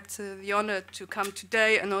having had the honor to come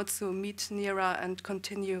today and also meet Nira and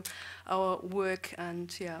continue our work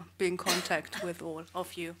and yeah, be in contact with all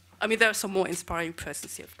of you. I mean, there are some more inspiring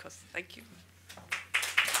persons here, of course. Thank you.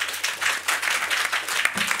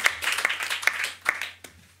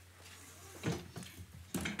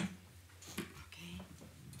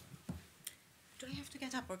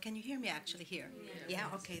 Up, or can you hear me actually here? Yeah,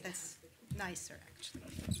 okay, that's nicer actually.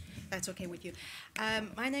 That's okay with you.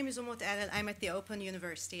 My name is Umut Erel. I'm at the Open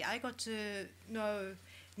University. I got to know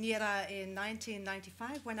Nira in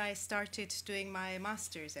 1995 when I started doing my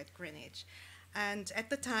master's at Greenwich. And at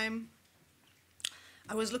the time,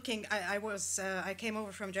 I was looking, I came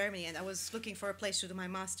over from Germany and I was looking for a place to do my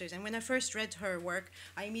master's. And when I first read her work,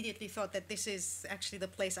 I immediately thought that this is actually the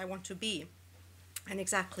place I want to be. And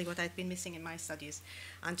exactly what I'd been missing in my studies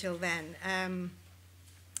until then.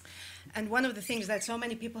 And one of the things that so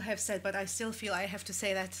many people have said, but I still feel I have to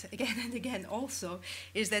say that again and again also,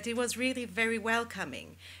 is that it was really very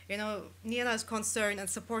welcoming. You know, Nira's concern and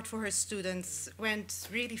support for her students went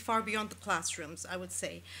really far beyond the classrooms, I would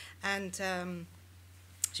say. And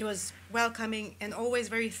she was welcoming and always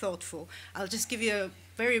very thoughtful. I'll just give you a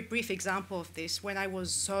very brief example of this. When I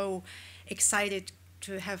was so excited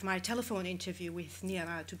to have my telephone interview with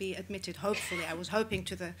Nira to be admitted, hopefully. I was hoping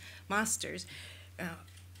to the master's.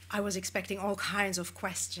 I was expecting all kinds of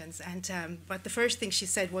questions, and but the first thing she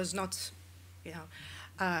said was not, you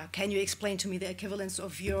know, can you explain to me the equivalence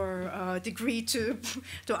of your degree to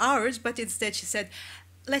ours? But instead she said,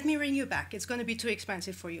 let me ring you back. It's going to be too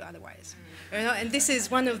expensive for you otherwise. You know, and this is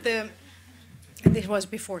one of the, and this was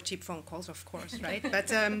before cheap phone calls, of course, right?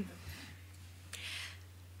 But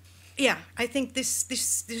yeah, I think this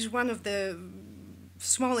is one of the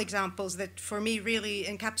small examples that, for me, really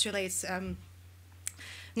encapsulates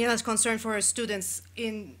Nira's concern for her students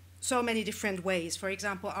in so many different ways. For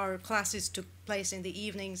example, our classes took place in the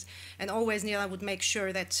evenings, and always Nira would make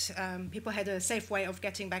sure that people had a safe way of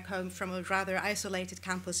getting back home from a rather isolated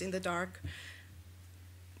campus in the dark.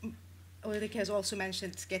 Ulrike has also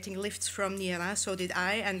mentioned getting lifts from Nira, so did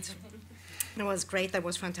I, and it was great, that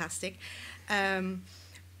was fantastic.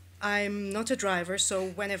 I'm not a driver, so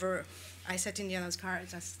whenever I sat in Nira's car, I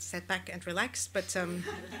just sat back and relaxed. But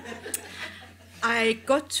I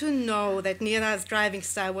got to know that Nira's driving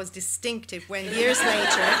style was distinctive when years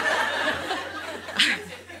later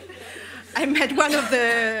I met one of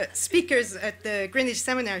the speakers at the Greenwich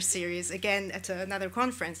Seminar Series, again at another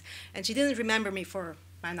conference, and she didn't remember me for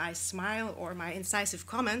my nice smile or my incisive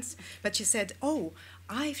comments, but she said, oh,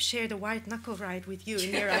 I've shared a white knuckle ride with you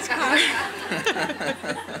in Nira's car.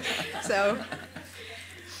 So,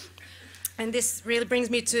 and this really brings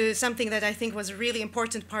me to something that I think was a really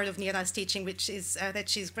important part of Nira's teaching, which is that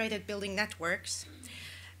she's great at building networks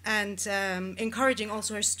and encouraging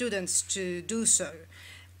also her students to do so.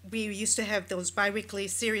 We used to have those bi-weekly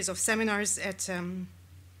series of seminars at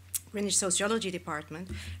Greenwich Sociology Department,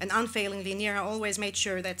 and unfailingly, Nira always made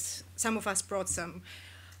sure that some of us brought some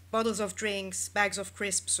bottles of drinks, bags of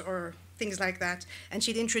crisps, or things like that. And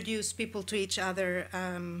she'd introduce people to each other.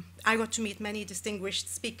 I got to meet many distinguished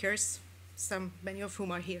speakers, many of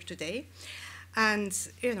whom are here today. And,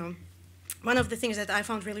 you know, one of the things that I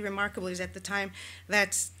found really remarkable is at the time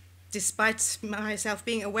that despite myself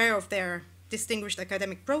being aware of their distinguished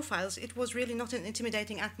academic profiles, it was really not an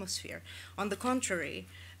intimidating atmosphere. On the contrary,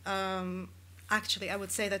 actually, I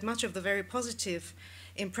would say that much of the very positive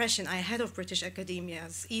impression I had of British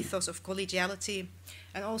academia's ethos of collegiality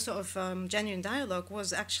and also of genuine dialogue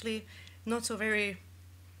was actually not so very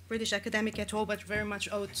British academic at all, but very much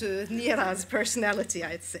owed to Nira's personality,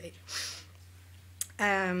 I'd say.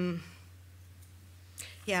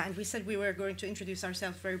 Yeah, and we said we were going to introduce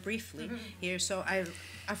ourselves very briefly here, so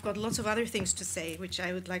I've got lots of other things to say, which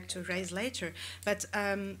I would like to raise later. But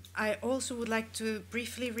I also would like to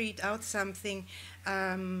briefly read out something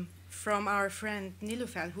from our friend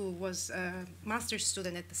Nilüfer, who was a master's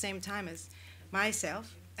student at the same time as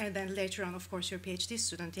myself, and then later on, of course, your PhD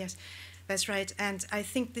student. Yes, that's right. And I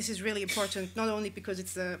think this is really important, not only because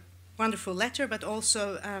it's a wonderful letter, but also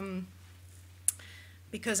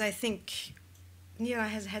because I think Nira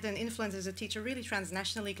has had an influence as a teacher really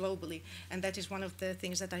transnationally, globally, and that is one of the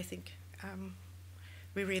things that I think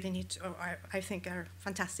we really need to, or I think are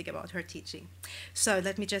fantastic about her teaching. So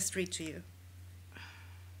let me just read to you.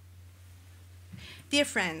 Dear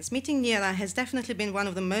friends, meeting Nira has definitely been one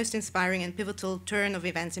of the most inspiring and pivotal turn of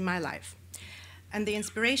events in my life. And the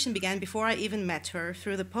inspiration began before I even met her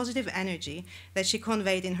through the positive energy that she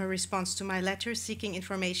conveyed in her response to my letter seeking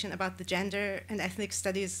information about the Gender and Ethnic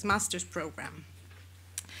Studies Master's program.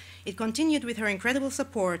 It continued with her incredible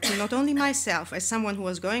support to not only myself as someone who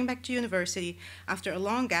was going back to university after a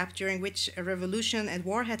long gap during which a revolution and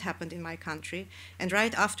war had happened in my country, and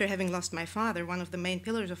right after having lost my father, one of the main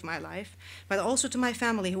pillars of my life, but also to my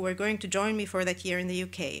family who were going to join me for that year in the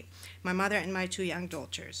UK, my mother and my 2 young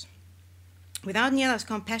daughters. Without Nira's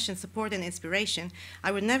compassion, support, and inspiration,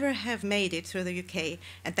 I would never have made it through the UK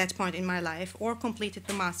at that point in my life or completed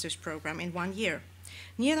the master's program in 1 year.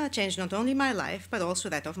 Nira changed not only my life, but also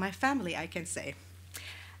that of my family, I can say.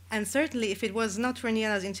 And certainly, if it was not for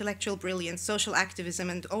Nira's intellectual brilliance, social activism,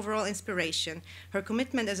 and overall inspiration, her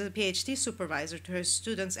commitment as a PhD supervisor to her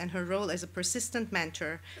students, and her role as a persistent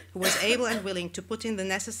mentor who was able and willing to put in the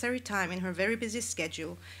necessary time in her very busy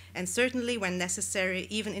schedule, and certainly when necessary,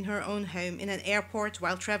 even in her own home, in an airport,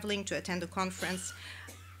 while traveling to attend a conference,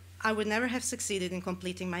 I would never have succeeded in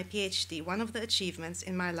completing my PhD, one of the achievements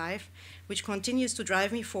in my life which continues to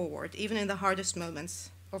drive me forward, even in the hardest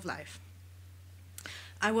moments of life.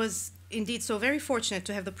 I was indeed so very fortunate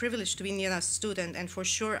to have the privilege to be Nira's student, and for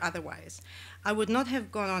sure otherwise. I would not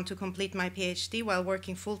have gone on to complete my PhD while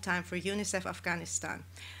working full-time for UNICEF Afghanistan.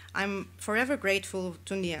 I'm forever grateful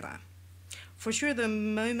to Nira. For sure, the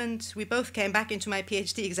moment we both came back into my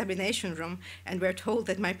PhD examination room and were told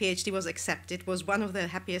that my PhD was accepted was one of the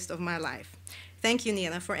happiest of my life. Thank you,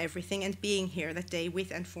 Nira, for everything and being here that day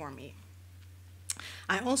with and for me.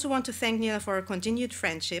 I also want to thank Nira for her continued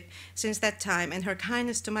friendship since that time and her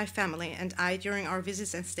kindness to my family and I during our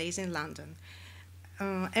visits and stays in London.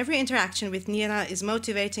 Every interaction with Nira is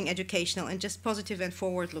motivating, educational, and just positive and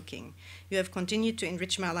forward-looking. You have continued to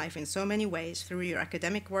enrich my life in so many ways through your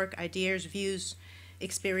academic work, ideas, views,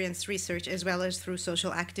 experience, research, as well as through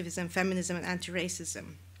social activism, feminism, and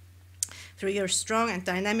anti-racism. Through your strong and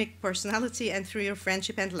dynamic personality and through your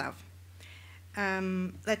friendship and love.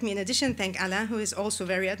 Let me in addition thank Alain, who is also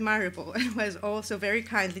very admirable and who has also very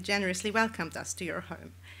kindly, generously welcomed us to your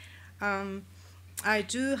home. I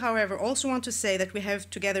do, however, also want to say that we have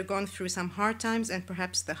together gone through some hard times, and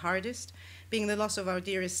perhaps the hardest, being the loss of our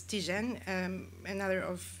dearest Tijen, another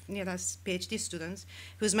of Nira's PhD students,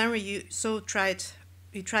 whose memory you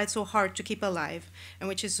tried so hard to keep alive, and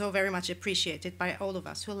which is so very much appreciated by all of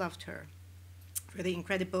us who loved her, for the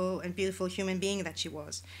incredible and beautiful human being that she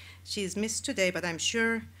was. She is missed today, but I'm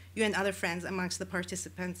sure you and other friends amongst the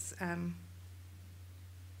participants,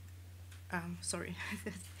 sorry.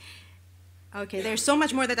 Okay, there's so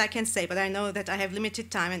much more that I can say, but I know that I have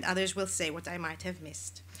limited time and others will say what I might have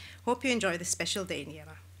missed. Hope you enjoy this special day,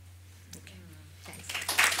 Nira. Okay, thanks.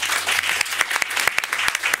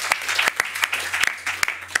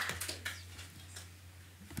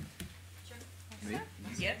 Me?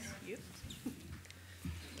 Yes, you.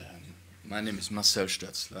 My name is Marcel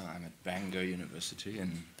Stoetzler. I'm at Bangor University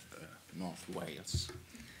in North Wales.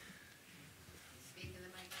 Speak in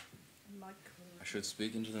the mic. I should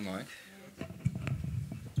speak into the mic.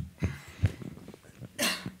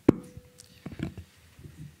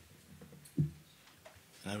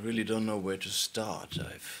 I really don't know where to start.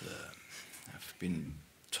 I've been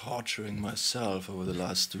torturing myself over the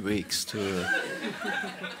last 2 weeks to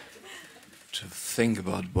to think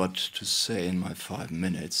about what to say in my 5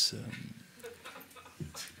 minutes.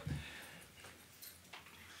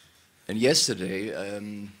 And yesterday,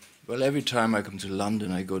 well, every time I come to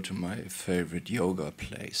London, I go to my favorite yoga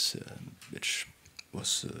place, which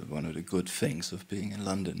was one of the good things of being in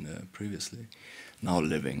London previously. Now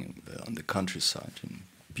living on the countryside in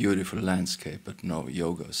beautiful landscape, but no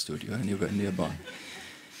yoga studio anywhere nearby.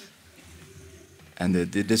 And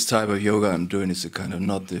this type of yoga I'm doing is a kind of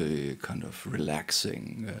not the kind of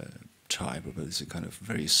relaxing type, but it's a kind of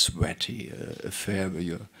very sweaty affair where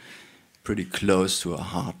you're pretty close to a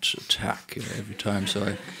heart attack every time.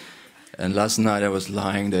 So and last night I was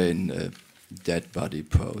lying there in a dead body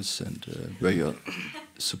pose, and where you're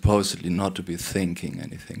supposedly not to be thinking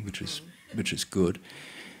anything, which is good.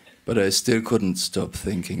 But I still couldn't stop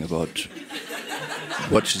thinking about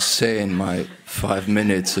what to say in my 5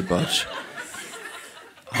 minutes about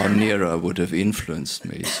how Nira would have influenced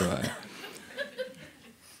me.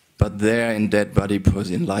 But there in dead body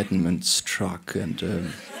pose, enlightenment struck,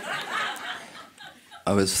 and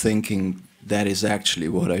I was thinking that is actually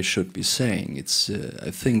what I should be saying. It's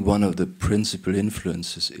I think one of the principal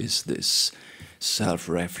influences is this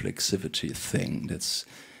self-reflexivity thing that's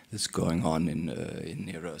going on in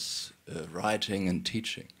Nira's writing and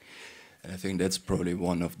teaching. And I think that's probably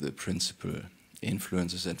one of the principal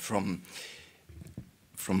influences. And from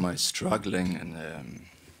my struggling and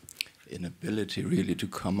inability really to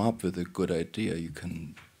come up with a good idea, you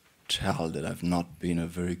can tell that I've not been a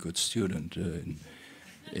very good student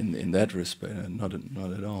in that respect, not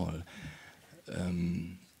at all.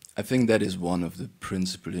 I think that is one of the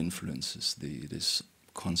principal influences, this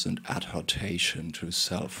constant adaptation to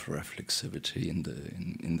self-reflexivity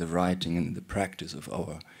in the writing and in the practice of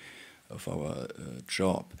our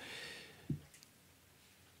job.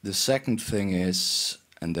 The second thing is,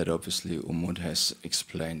 and that obviously Umut has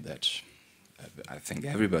explained that, I think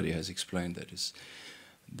everybody has explained that, is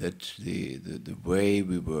that the way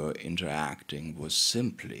we were interacting was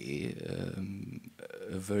simply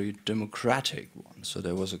a very democratic one. So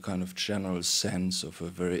there was a kind of general sense of a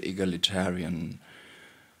very egalitarian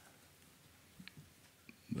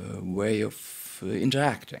way of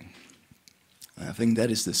interacting. And I think that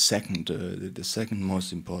is the second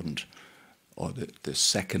most important, or the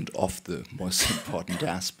second of the most important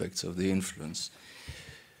aspects of the influence.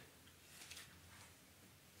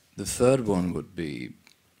 The third one would be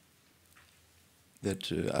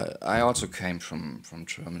that I also came from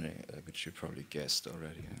Germany, which you probably guessed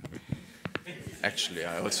already. Actually,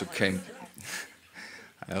 I also came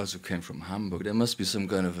from Hamburg. There must be some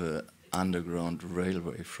kind of a underground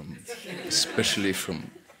railway especially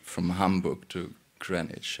from Hamburg to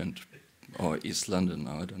Greenwich or East London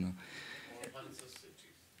now, I don't know.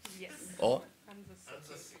 Yes. Or?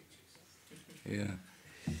 Yeah.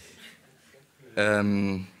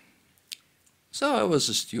 So I was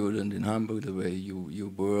a student in Hamburg the way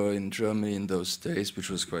you were in Germany in those days, which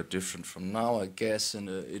was quite different from now, I guess, and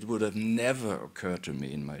it would have never occurred to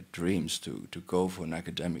me in my dreams to go for an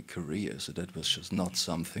academic career, so that was just not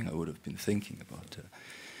something I would have been thinking about.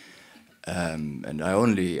 And I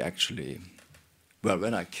only actually, well,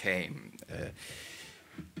 when I came,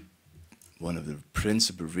 one of the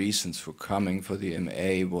principal reasons for coming for the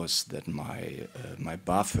MA was that my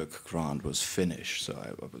BAföG grant was finished. So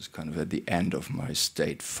I was kind of at the end of my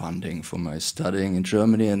state funding for my studying in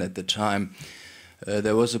Germany. And at the time,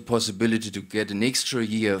 there was a possibility to get an extra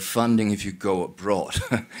year of funding if you go abroad.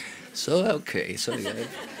 So, okay, so yeah,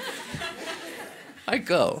 I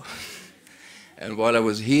go. And while I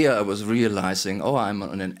was here, I was realizing, oh, I'm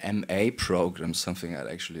on an MA program, something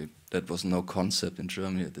that was no concept in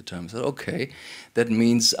Germany at the time. I said, okay, that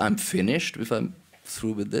means I'm finished if I'm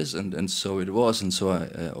through with this, and so it was. And so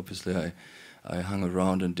obviously I hung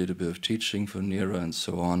around and did a bit of teaching for Nira and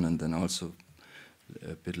so on, and then also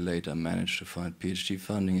a bit later managed to find PhD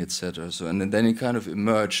funding, etc. So, and then it kind of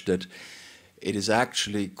emerged that it is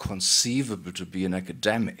actually conceivable to be an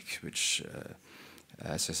academic, which,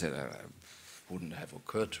 as I said, wouldn't have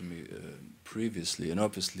occurred to me previously. And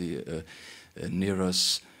obviously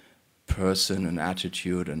Nira's person and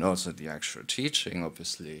attitude, and also the actual teaching,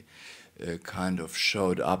 obviously, kind of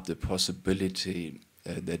showed up the possibility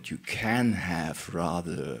that you can have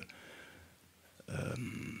rather,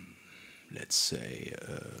 let's say,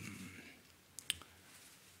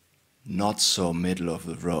 not so middle of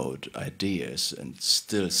the road ideas and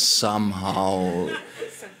still somehow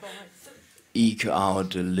eke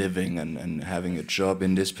out a living and having a job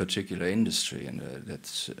in this particular industry, and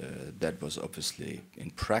that was obviously,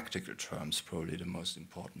 in practical terms, probably the most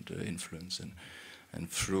important influence, and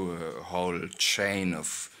through a whole chain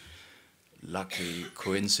of lucky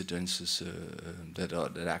coincidences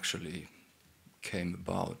that actually came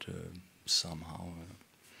about somehow,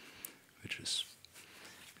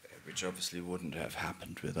 which obviously wouldn't have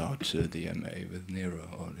happened without the MA with Nira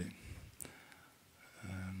or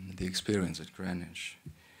the experience at Greenwich.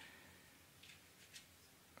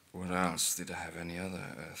 What else? Did I have any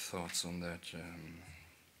other thoughts on that?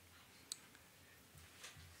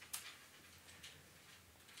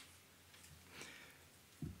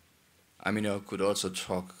 I mean, I could also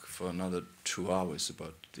talk for another 2 hours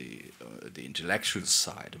about the intellectual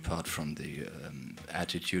side, apart from the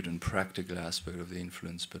attitude and practical aspect of the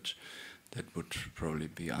influence, but that would probably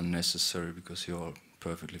be unnecessary because you're all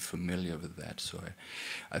perfectly familiar with that. So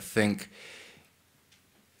I think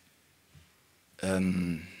a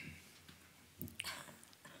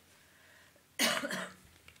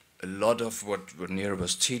lot of what Nira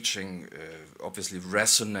was teaching obviously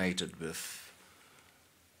resonated with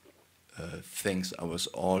things I was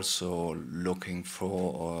also looking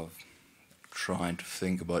for or trying to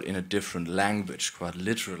think about in a different language, quite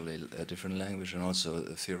literally a different language, and also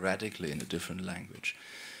theoretically in a different language.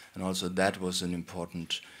 And also that was an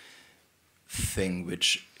important thing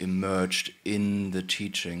which emerged in the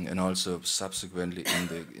teaching and also subsequently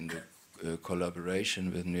in the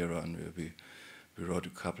collaboration with Nira, and we wrote a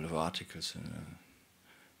couple of articles and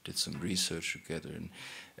did some research together,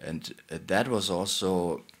 and that was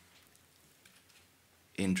also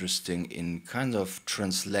interesting in kind of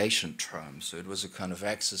translation terms. So it was a kind of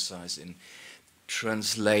exercise in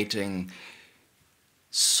translating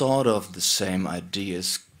sort of the same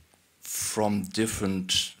ideas from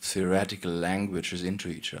different theoretical languages into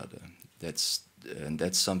each other. And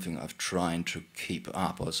that's something I've tried to keep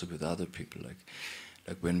up also with other people.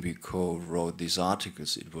 Like when we co-wrote these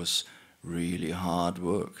articles, it was really hard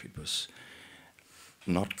work. It was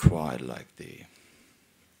not quite like the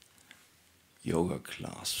yoga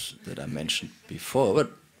class that I mentioned before,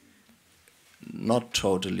 but not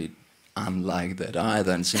totally unlike that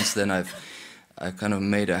either. And since then I kind of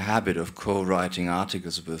made a habit of co-writing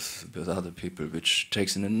articles with other people, which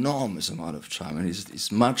takes an enormous amount of time, and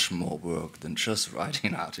it's much more work than just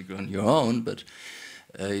writing an article on your own, but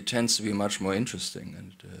it tends to be much more interesting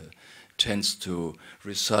and tends to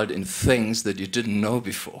result in things that you didn't know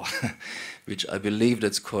before, which I believe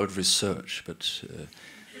that's called research, but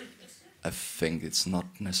I think it's not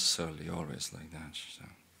necessarily always like that. So.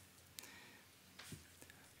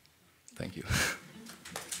 Thank you.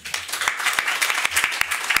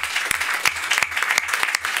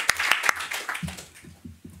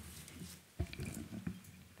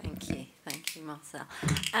 Thank you, Marcel.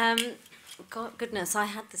 God, goodness, I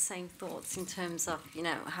had the same thoughts in terms of,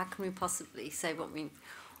 how can we possibly say what we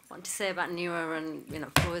want to say about Nira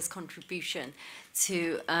and, Floyd's contribution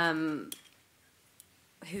to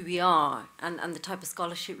who we are and the type of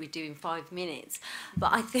scholarship we do in 5 minutes.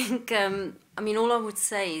 But I think, all I would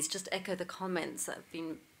say is just echo the comments that have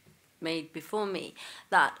been made before me,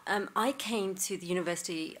 that I came to the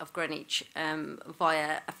University of Greenwich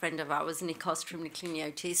via a friend of ours, Nikos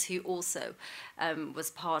Trimnikliniotis, who also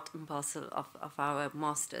was part and parcel of our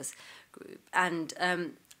master's group. And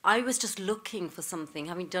I was just looking for something,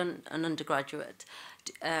 having done an undergraduate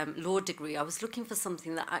law degree, I was looking for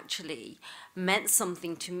something that actually meant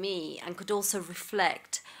something to me and could also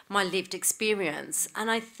reflect my lived experience. And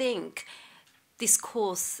I think this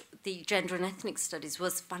course, the Gender and Ethnic Studies,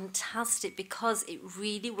 was fantastic because it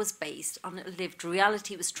really was based on a lived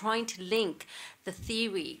reality. It was trying to link the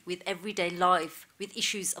theory with everyday life, with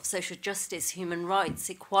issues of social justice, human rights,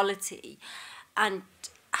 equality, and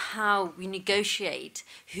how we negotiate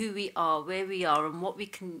who we are, where we are, and what we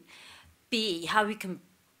can be, how we can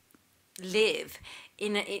live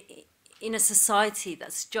in a society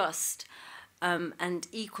that's just and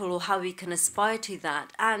equal, or how we can aspire to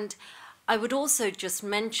that. And I would also just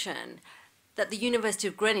mention that the University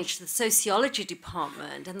of Greenwich, the sociology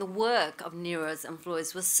department, and the work of Nira's and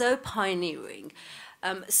Floyd's was so pioneering,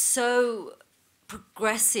 so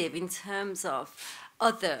progressive in terms of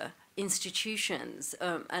other institutions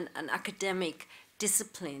and academic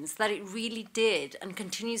disciplines, that it really did and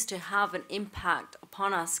continues to have an impact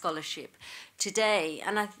upon our scholarship today.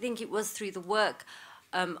 And I think it was through the work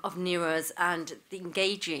of Nira's and the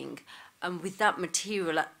engaging with that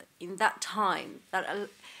material in that time that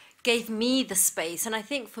gave me the space. And I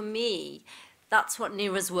think for me, that's what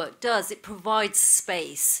Nira's work does. It provides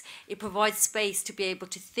space. It provides space to be able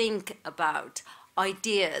to think about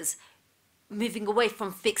ideas, moving away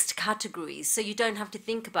from fixed categories. So you don't have to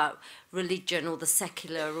think about religion or the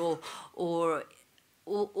secular or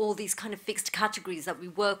all these kind of fixed categories that we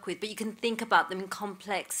work with, but you can think about them in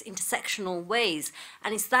complex intersectional ways.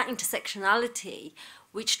 And it's that intersectionality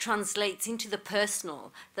which translates into the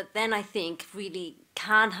personal that then I think really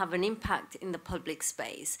can have an impact in the public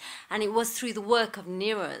space. And it was through the work of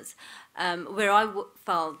Nira's where I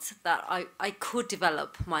felt that I could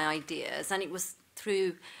develop my ideas, and it was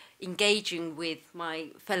through engaging with my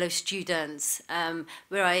fellow students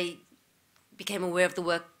where I became aware of the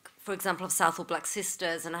work, for example, of Southall Black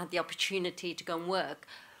Sisters, and I had the opportunity to go and work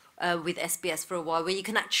with SBS for a while, where you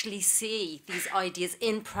can actually see these ideas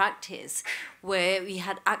in practice, where we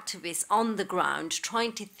had activists on the ground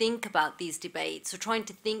trying to think about these debates, or trying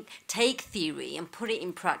to take theory and put it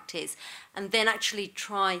in practice, and then actually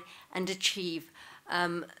try and achieve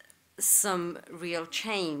some real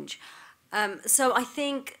change. So I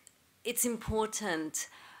think it's important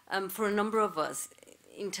for a number of us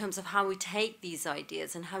in terms of how we take these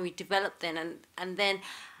ideas and how we develop them, and then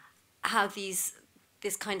how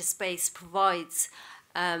this kind of space provides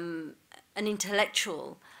an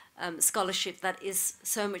intellectual scholarship that is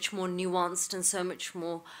so much more nuanced and so much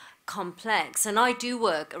more complex. And I do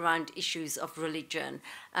work around issues of religion,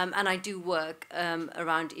 and I do work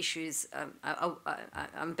around issues,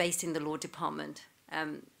 I'm based in the law department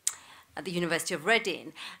at the University of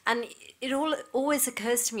Reading, and it always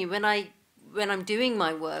occurs to me when I'm doing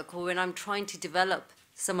my work, or when I'm trying to develop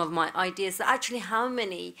some of my ideas, that actually how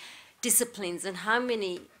many disciplines and how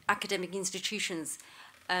many academic institutions,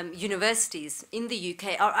 universities in the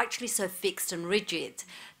UK are actually so fixed and rigid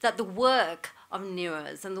that the work of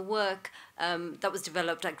Nira's and the work that was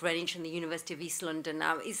developed at Greenwich and the University of East London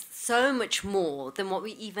now is so much more than what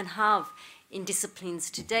we even have in disciplines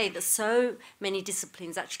today. That so many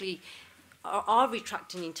disciplines actually are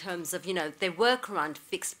retracting in terms of, they work around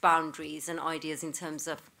fixed boundaries and ideas in terms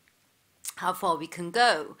of how far we can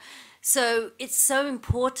go. So it's so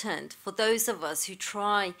important for those of us who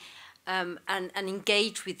try and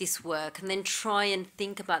engage with this work, and then try and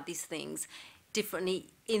think about these things differently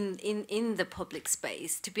in the public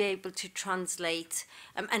space, to be able to translate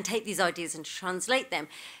and take these ideas and translate them,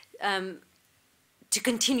 to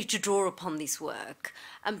continue to draw upon this work.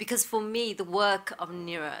 Because for me, the work of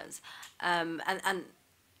Nira's and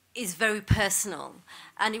is very personal,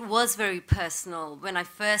 and it was very personal when I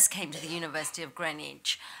first came to the University of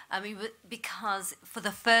Greenwich, because for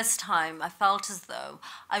the first time I felt as though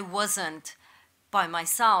I wasn't by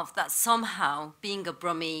myself, that somehow being a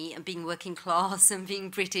Brahmi and being working class and being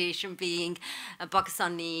British and being a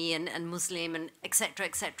Pakistani and Muslim and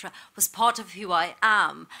etc. was part of who I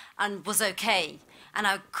am and was okay, and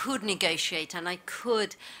I could negotiate, and I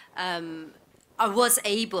was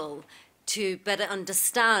able to better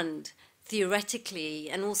understand theoretically,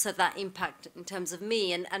 and also that impact in terms of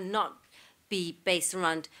me, and not be based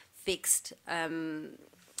around fixed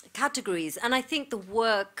categories. And I think the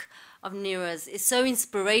work of Nira's is so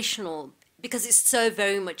inspirational because it's so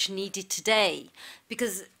very much needed today,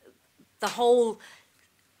 because the whole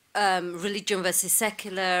religion versus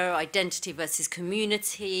secular, identity versus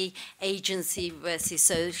community, agency versus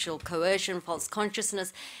social coercion, false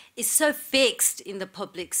consciousness, is so fixed in the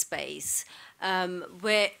public space,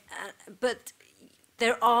 but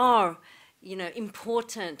there are,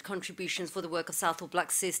 important contributions for the work of Southall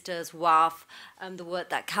Black Sisters, WAF, the work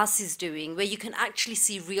that Cass is doing, where you can actually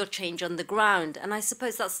see real change on the ground. And I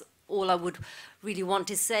suppose that's all I would really want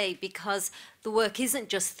to say, because the work isn't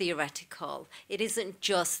just theoretical, it isn't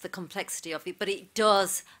just the complexity of it, but it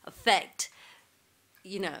does affect,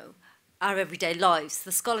 our everyday lives.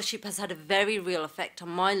 The scholarship has had a very real effect on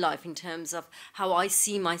my life in terms of how I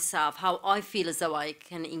see myself, how I feel as though I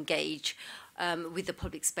can engage with the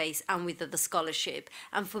public space and with the scholarship.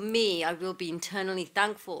 And for me, I will be internally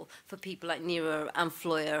thankful for people like Nira and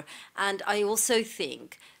Floyer. And I also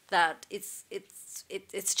think that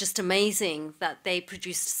it's just amazing that they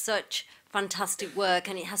produced such fantastic work,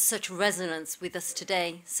 and it has such resonance with us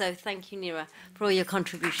today. So thank you, Nira, for all your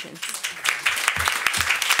contributions.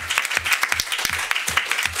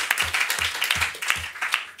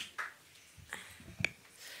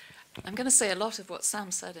 I'm going to say a lot of what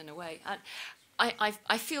Sam said in a way.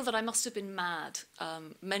 I feel that I must have been mad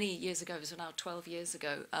many years ago, so now 12 years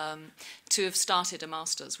ago, to have started a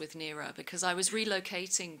master's with Nira, because I was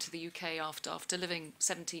relocating to the UK after living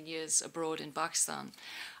 17 years abroad in Pakistan.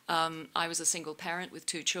 I was a single parent with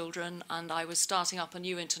 2 children, and I was starting up a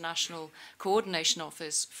new international coordination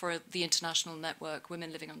office for the international network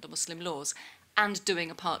Women Living Under Muslim Laws, and doing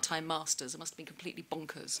a part-time master's. It must have been completely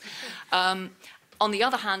bonkers. On the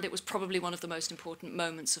other hand, it was probably one of the most important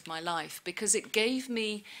moments of my life, because it gave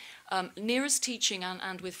me Nira's teaching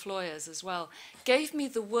and with Floyer's as well, gave me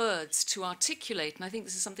the words to articulate, and I think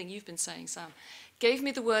this is something you've been saying, Sam, gave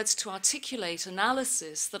me the words to articulate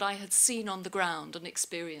analysis that I had seen on the ground and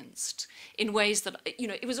experienced in ways that, you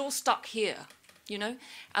know, it was all stuck here, you know,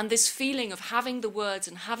 and this feeling of having the words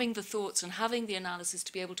and having the thoughts and having the analysis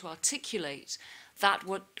to be able to articulate that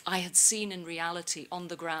what I had seen in reality on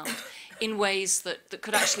the ground in ways that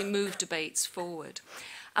could actually move debates forward.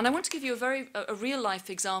 And I want to give you a real-life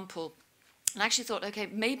example. And I actually thought, okay,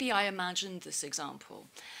 maybe I imagined this example.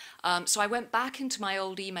 So I went back into my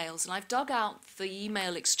old emails, and I've dug out the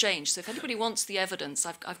email exchange. So if anybody wants the evidence,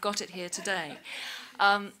 I've got it here today.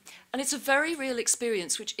 And it's a very real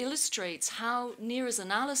experience which illustrates how Nira's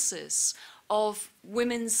analysis of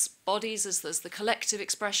women's bodies as the collective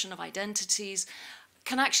expression of identities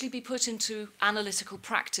can actually be put into analytical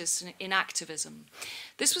practice in activism.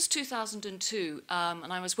 This was 2002,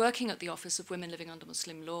 and I was working at the Office of Women Living Under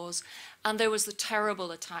Muslim Laws, and there was the terrible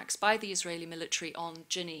attacks by the Israeli military on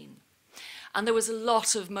Jenin. And there was a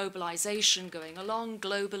lot of mobilization going along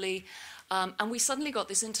globally, and we suddenly got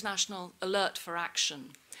this international alert for action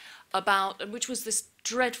which was this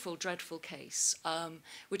dreadful, dreadful case,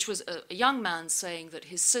 which was a young man saying that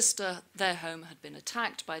his sister, their home, had been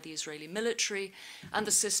attacked by the Israeli military, and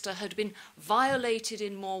the sister had been violated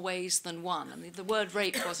in more ways than one. I mean, the word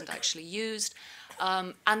rape wasn't actually used.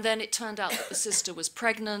 And then it turned out that the sister was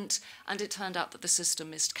pregnant, and it turned out that the sister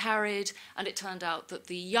miscarried, and it turned out that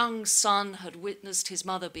the young son had witnessed his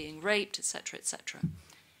mother being raped, etc., etc.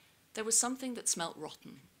 There was something that smelt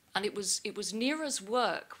rotten. And it was Nira's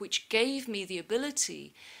work which gave me the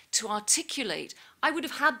ability to articulate. I would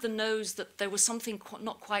have had the nose that there was something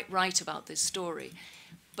not quite right about this story.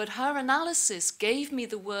 But her analysis gave me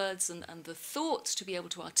the words and the thoughts to be able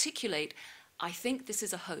to articulate, I think this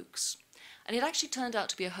is a hoax. And it actually turned out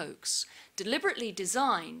to be a hoax, deliberately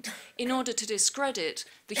designed in order to discredit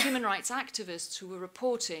the human rights activists who were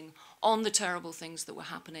reporting on the terrible things that were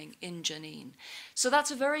happening in Jenin. So that's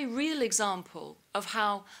a very real example of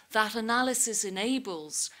how that analysis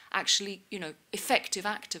enables actually, you know, effective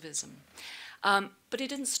activism. But it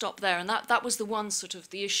didn't stop there, and that was the one sort of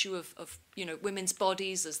the issue of you know, women's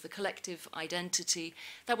bodies as the collective identity.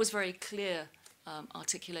 That was very clear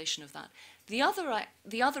articulation of that. The other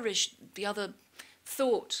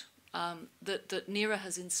thought that Nira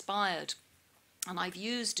has inspired, and I've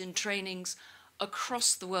used in trainings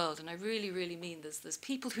across the world, and I really, really mean there's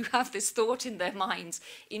people who have this thought in their minds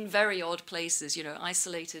in very odd places, you know,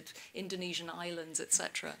 isolated Indonesian islands,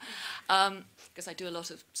 etc. Because I do a lot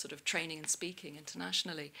of sort of training and speaking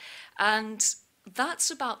internationally. And that's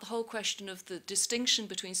about the whole question of the distinction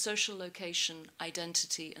between social location,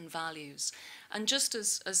 identity, and values. And just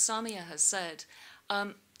as Samia has said,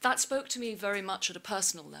 that spoke to me very much at a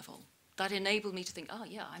personal level. That enabled me to think, oh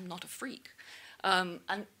yeah, I'm not a freak.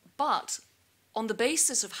 But on the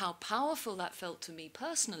basis of how powerful that felt to me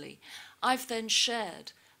personally, I've then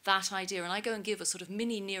shared that idea, and I go and give a sort of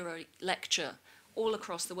mini Nira lecture all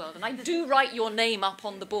across the world. And I do write your name up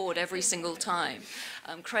on the board every single time.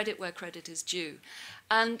 Credit where credit is due.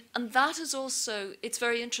 And that is also, it's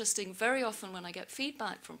very interesting, very often when I get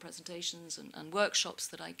feedback from presentations and workshops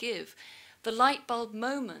that I give, the light bulb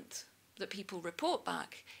moment that people report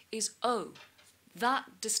back is, oh,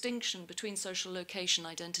 that distinction between social location,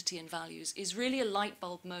 identity, and values is really a light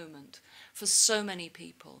bulb moment for so many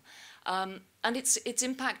people. And it's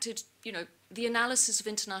impacted, you know, the analysis of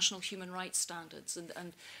international human rights standards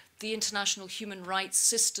and the international human rights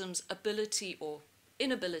system's ability or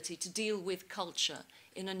inability to deal with culture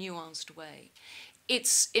in a nuanced way.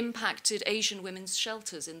 It's impacted Asian women's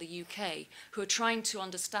shelters in the UK, who are trying to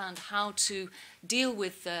understand how to deal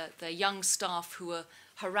with their young staff who are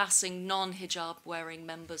harassing non-hijab wearing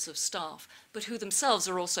members of staff, but who themselves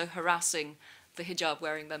are also harassing the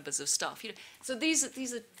hijab-wearing members of staff. You know, so these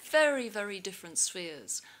are very, very different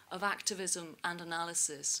spheres of activism and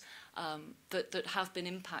analysis that have been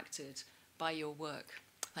impacted by your work.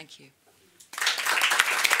 Thank you.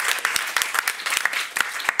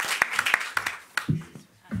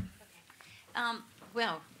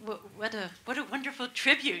 Well, what a wonderful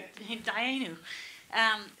tribute, Dianu.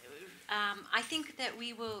 I think that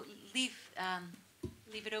we will leave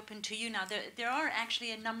it open to you now. There are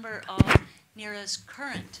actually a number of Nira's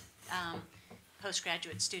current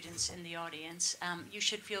postgraduate students in the audience. You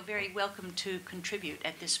should feel very welcome to contribute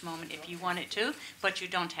at this moment if you wanted to, but you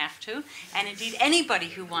don't have to. And indeed, anybody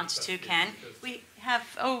who wants to can. We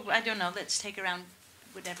have, I don't know, let's take around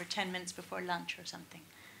whatever, 10 minutes before lunch or something.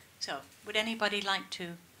 So, would anybody like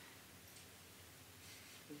to?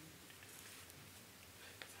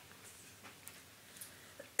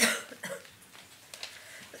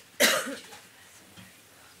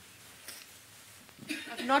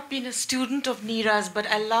 not been a student of Nira's, but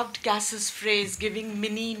I loved Cass's phrase, giving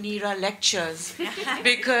mini Nira lectures,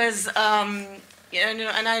 because after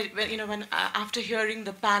hearing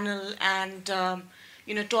the panel and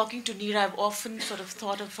talking to Nira, I've often sort of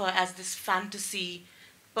thought of her as this fantasy,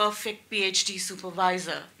 perfect PhD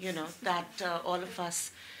supervisor, that all of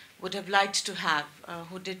us would have liked to have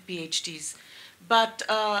who did PhDs. But,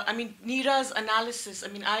 Nira's analysis,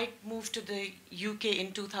 I moved to the UK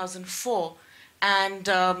in 2004, and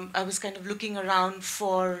I was kind of looking around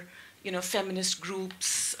for, feminist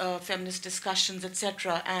groups, feminist discussions,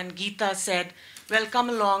 etc. And Geeta said, well, come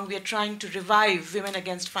along, we are trying to revive Women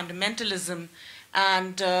Against Fundamentalism,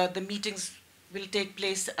 and the meetings will take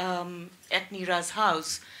place at Nira's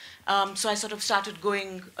house. So I sort of started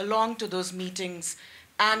going along to those meetings,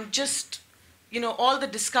 and just all the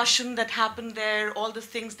discussion that happened there, all the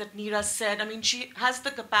things that Nira said. She has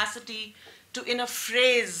the capacity to, in a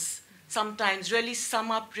phrase, sometimes really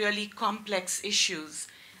sum up really complex issues.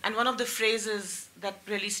 And one of the phrases that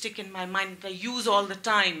really stick in my mind, that I use all the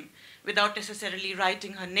time, without necessarily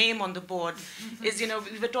writing her name on the board, is,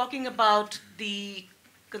 we were talking about the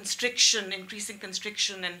constriction, increasing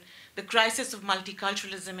constriction, and the crisis of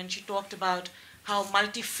multiculturalism, and she talked about how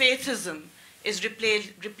multi-faithism is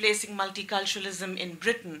replacing multiculturalism in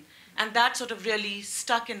Britain. And that sort of really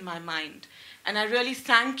stuck in my mind. And I really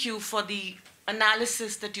thank you for the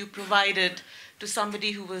analysis that you provided to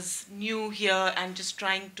somebody who was new here and just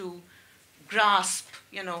trying to grasp,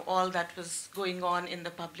 all that was going on in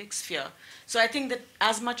the public sphere. So I think that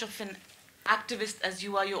as much of an activist as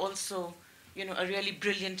you are, you're also, a really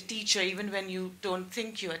brilliant teacher, even when you don't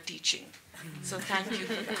think you are teaching. So thank you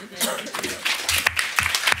for that.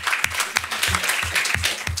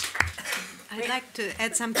 I'd like to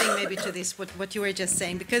add something maybe to this, what you were just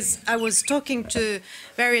saying, because I was talking to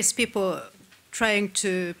various people trying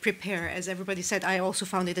to prepare. As everybody said, I also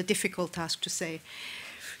found it a difficult task to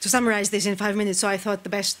summarize this in 5 minutes, so I thought the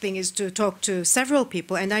best thing is to talk to several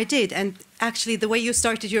people, and I did. And actually, the way you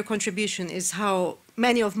started your contribution is how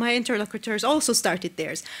many of my interlocutors also started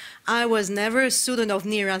theirs. I was never a student of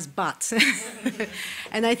Nira's, but.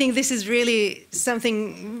 And I think this is really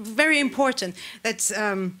something very important, that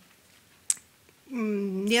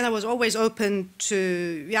Nira was always open to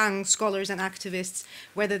young scholars and activists,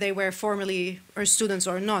 whether they were formerly her students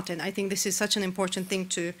or not. And I think this is such an important thing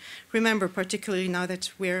to remember, particularly now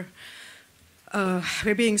that we're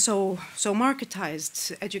being so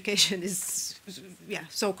marketized. Education is,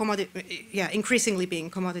 increasingly being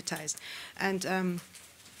commoditized. And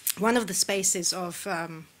one of the spaces of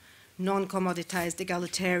non-commoditized,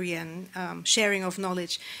 egalitarian sharing of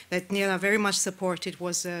knowledge that Nira very much supported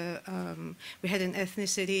was, we had an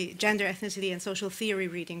gender, ethnicity, and social theory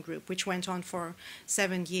reading group, which went on for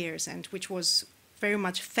 7 years, and which was very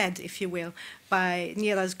much fed, if you will, by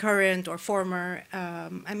Nira's current or former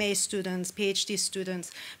MA students, PhD students,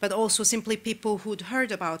 but also simply people who'd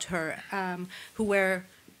heard about her, who were,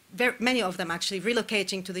 many of them actually,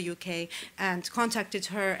 relocating to the UK and contacted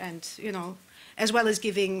her and, as well as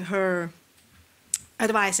giving her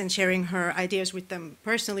advice and sharing her ideas with them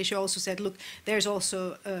personally. She also said, look, there's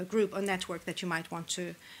also a group, a network that you might want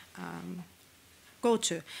to go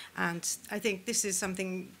to. And I think this is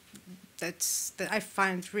something that I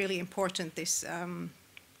find really important, this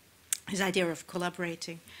idea of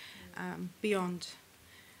collaborating beyond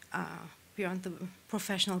the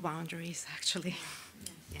professional boundaries, actually.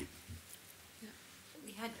 Yeah.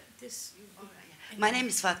 We had this. My name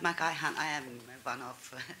is Fatma Kayhan. I am one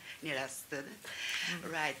of Nira's students.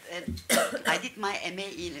 Right. I did my MA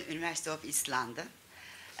in University of East London.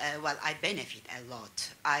 Well, I benefit a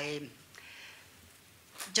lot. I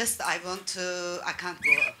can't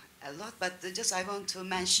go a lot, but I want to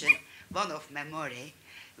mention one of memory,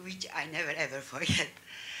 which I never ever forget.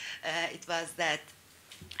 It was that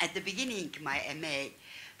at the beginning, my MA,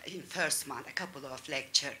 in first month, a couple of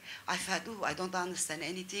lectures, I felt, I don't understand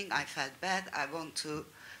anything. I felt bad. I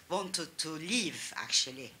wanted to leave,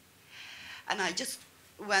 actually. And I just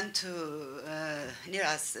went to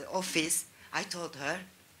Nira's office. I told her,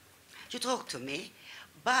 you talk to me,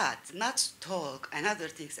 but not talk, and other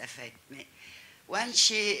things affect me. When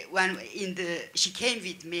she came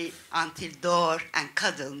with me until door and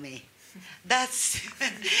cuddled me. That's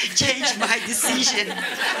changed my decision.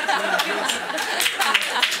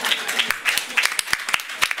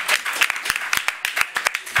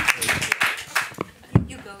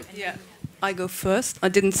 You go. Yeah, I go first. I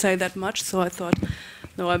didn't say that much, so I thought,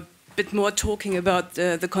 no, I'm a bit more talking about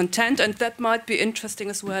the content, and that might be interesting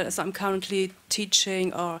as well, as I'm currently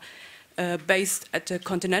teaching or based at a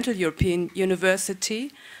continental European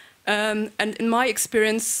university. And in my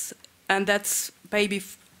experience, and that's maybe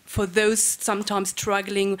for those sometimes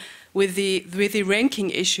struggling with the ranking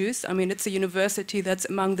issues. I mean, it's a university that's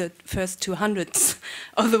among the first 200s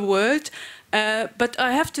of the world. But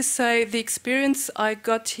I have to say, the experience I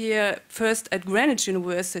got here first at Greenwich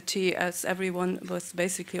University, as everyone was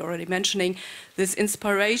basically already mentioning, this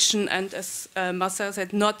inspiration, and as Marcel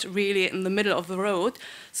said, not really in the middle of the road,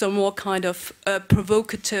 so more kind of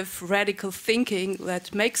provocative, radical thinking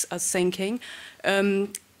that makes us thinking.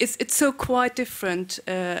 It's so quite different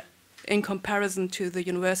in comparison to the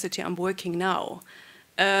university I'm working now.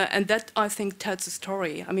 And that, I think, tells a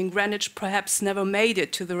story. I mean, Greenwich perhaps never made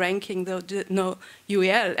it to the ranking, though no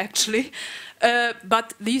UEL, actually.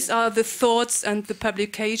 But these are the thoughts and the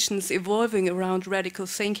publications evolving around radical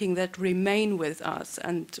thinking that remain with us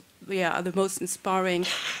and, yeah, are the most inspiring.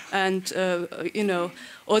 And, you know,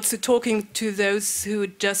 also talking to those who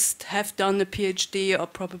just have done a PhD or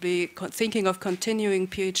probably thinking of continuing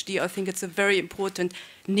PhD, I think it's a very important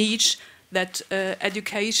niche that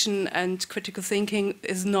education and critical thinking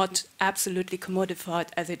is not absolutely commodified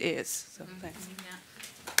as it is. So, thanks.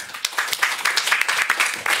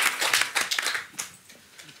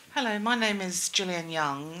 Hello, my name is Gillian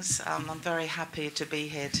Youngs. I'm very happy to be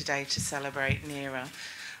here today to celebrate Nira.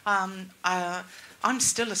 I'm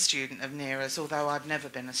still a student of Nira's, although I've never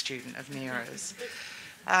been a student of Nira's.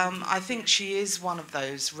 I think she is one of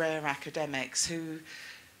those rare academics who,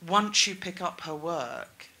 once you pick up her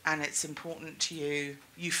work, and it's important to you,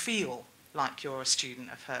 you feel like you're a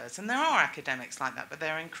student of hers. And there are academics like that, but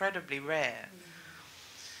they're incredibly rare.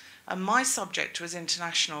 And my subject was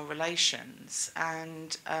international relations,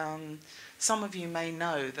 and some of you may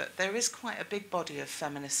know that there is quite a big body of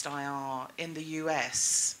feminist IR in the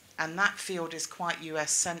US, and that field is quite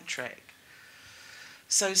US-centric.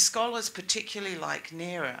 So scholars, particularly like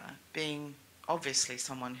Nira, being obviously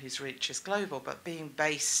someone whose reach is global, but being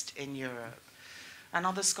based in Europe, and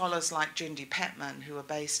other scholars like Jindy Petman, who are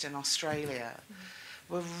based in Australia,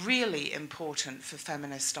 were really important for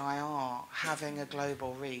feminist IR, having a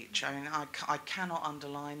global reach. I mean, I cannot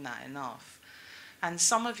underline that enough. And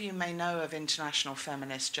some of you may know of International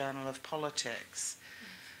Feminist Journal of Politics,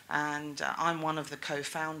 and I'm one of the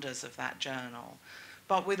co-founders of that journal.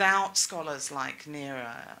 But without scholars like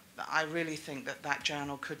Nira, I really think that that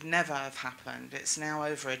journal could never have happened. It's now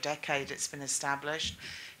over a decade it's been established.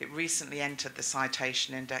 It recently entered the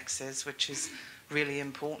citation indexes, which is really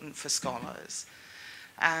important for scholars.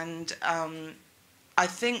 And I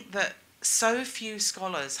think that so few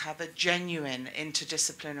scholars have a genuine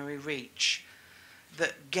interdisciplinary reach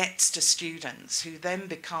that gets to students who then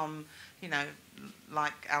become, you know,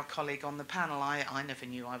 like our colleague on the panel, I never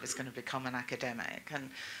knew I was going to become an academic, and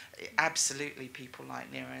absolutely people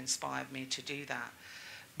like Nira inspired me to do that.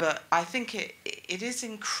 But I think it is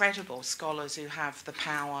incredible, scholars who have the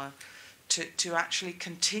power to actually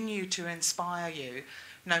continue to inspire you,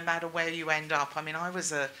 no matter where you end up. I mean, I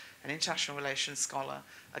was an international relations scholar,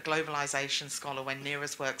 a globalization scholar when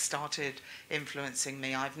Nira's work started influencing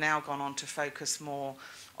me. I've now gone on to focus more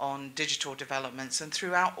on digital developments, and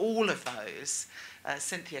throughout all of those,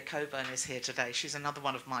 Cynthia Coburn is here today. She's another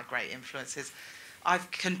one of my great influences. I've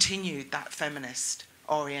continued that feminist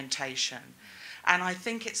orientation. And I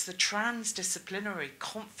think it's the transdisciplinary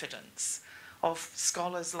confidence of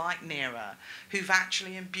scholars like Nira who've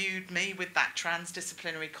actually imbued me with that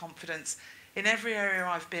transdisciplinary confidence in every area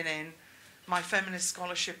I've been in. My feminist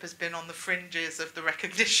scholarship has been on the fringes of the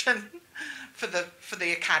recognition for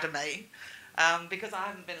the academy, because I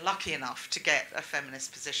haven't been lucky enough to get a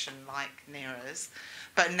feminist position like Nira's.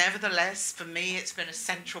 But nevertheless, for me, it's been a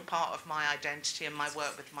central part of my identity and my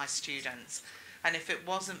work with my students. And if it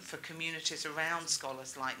wasn't for communities around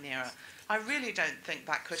scholars like Nira, I really don't think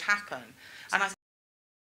that could happen. And I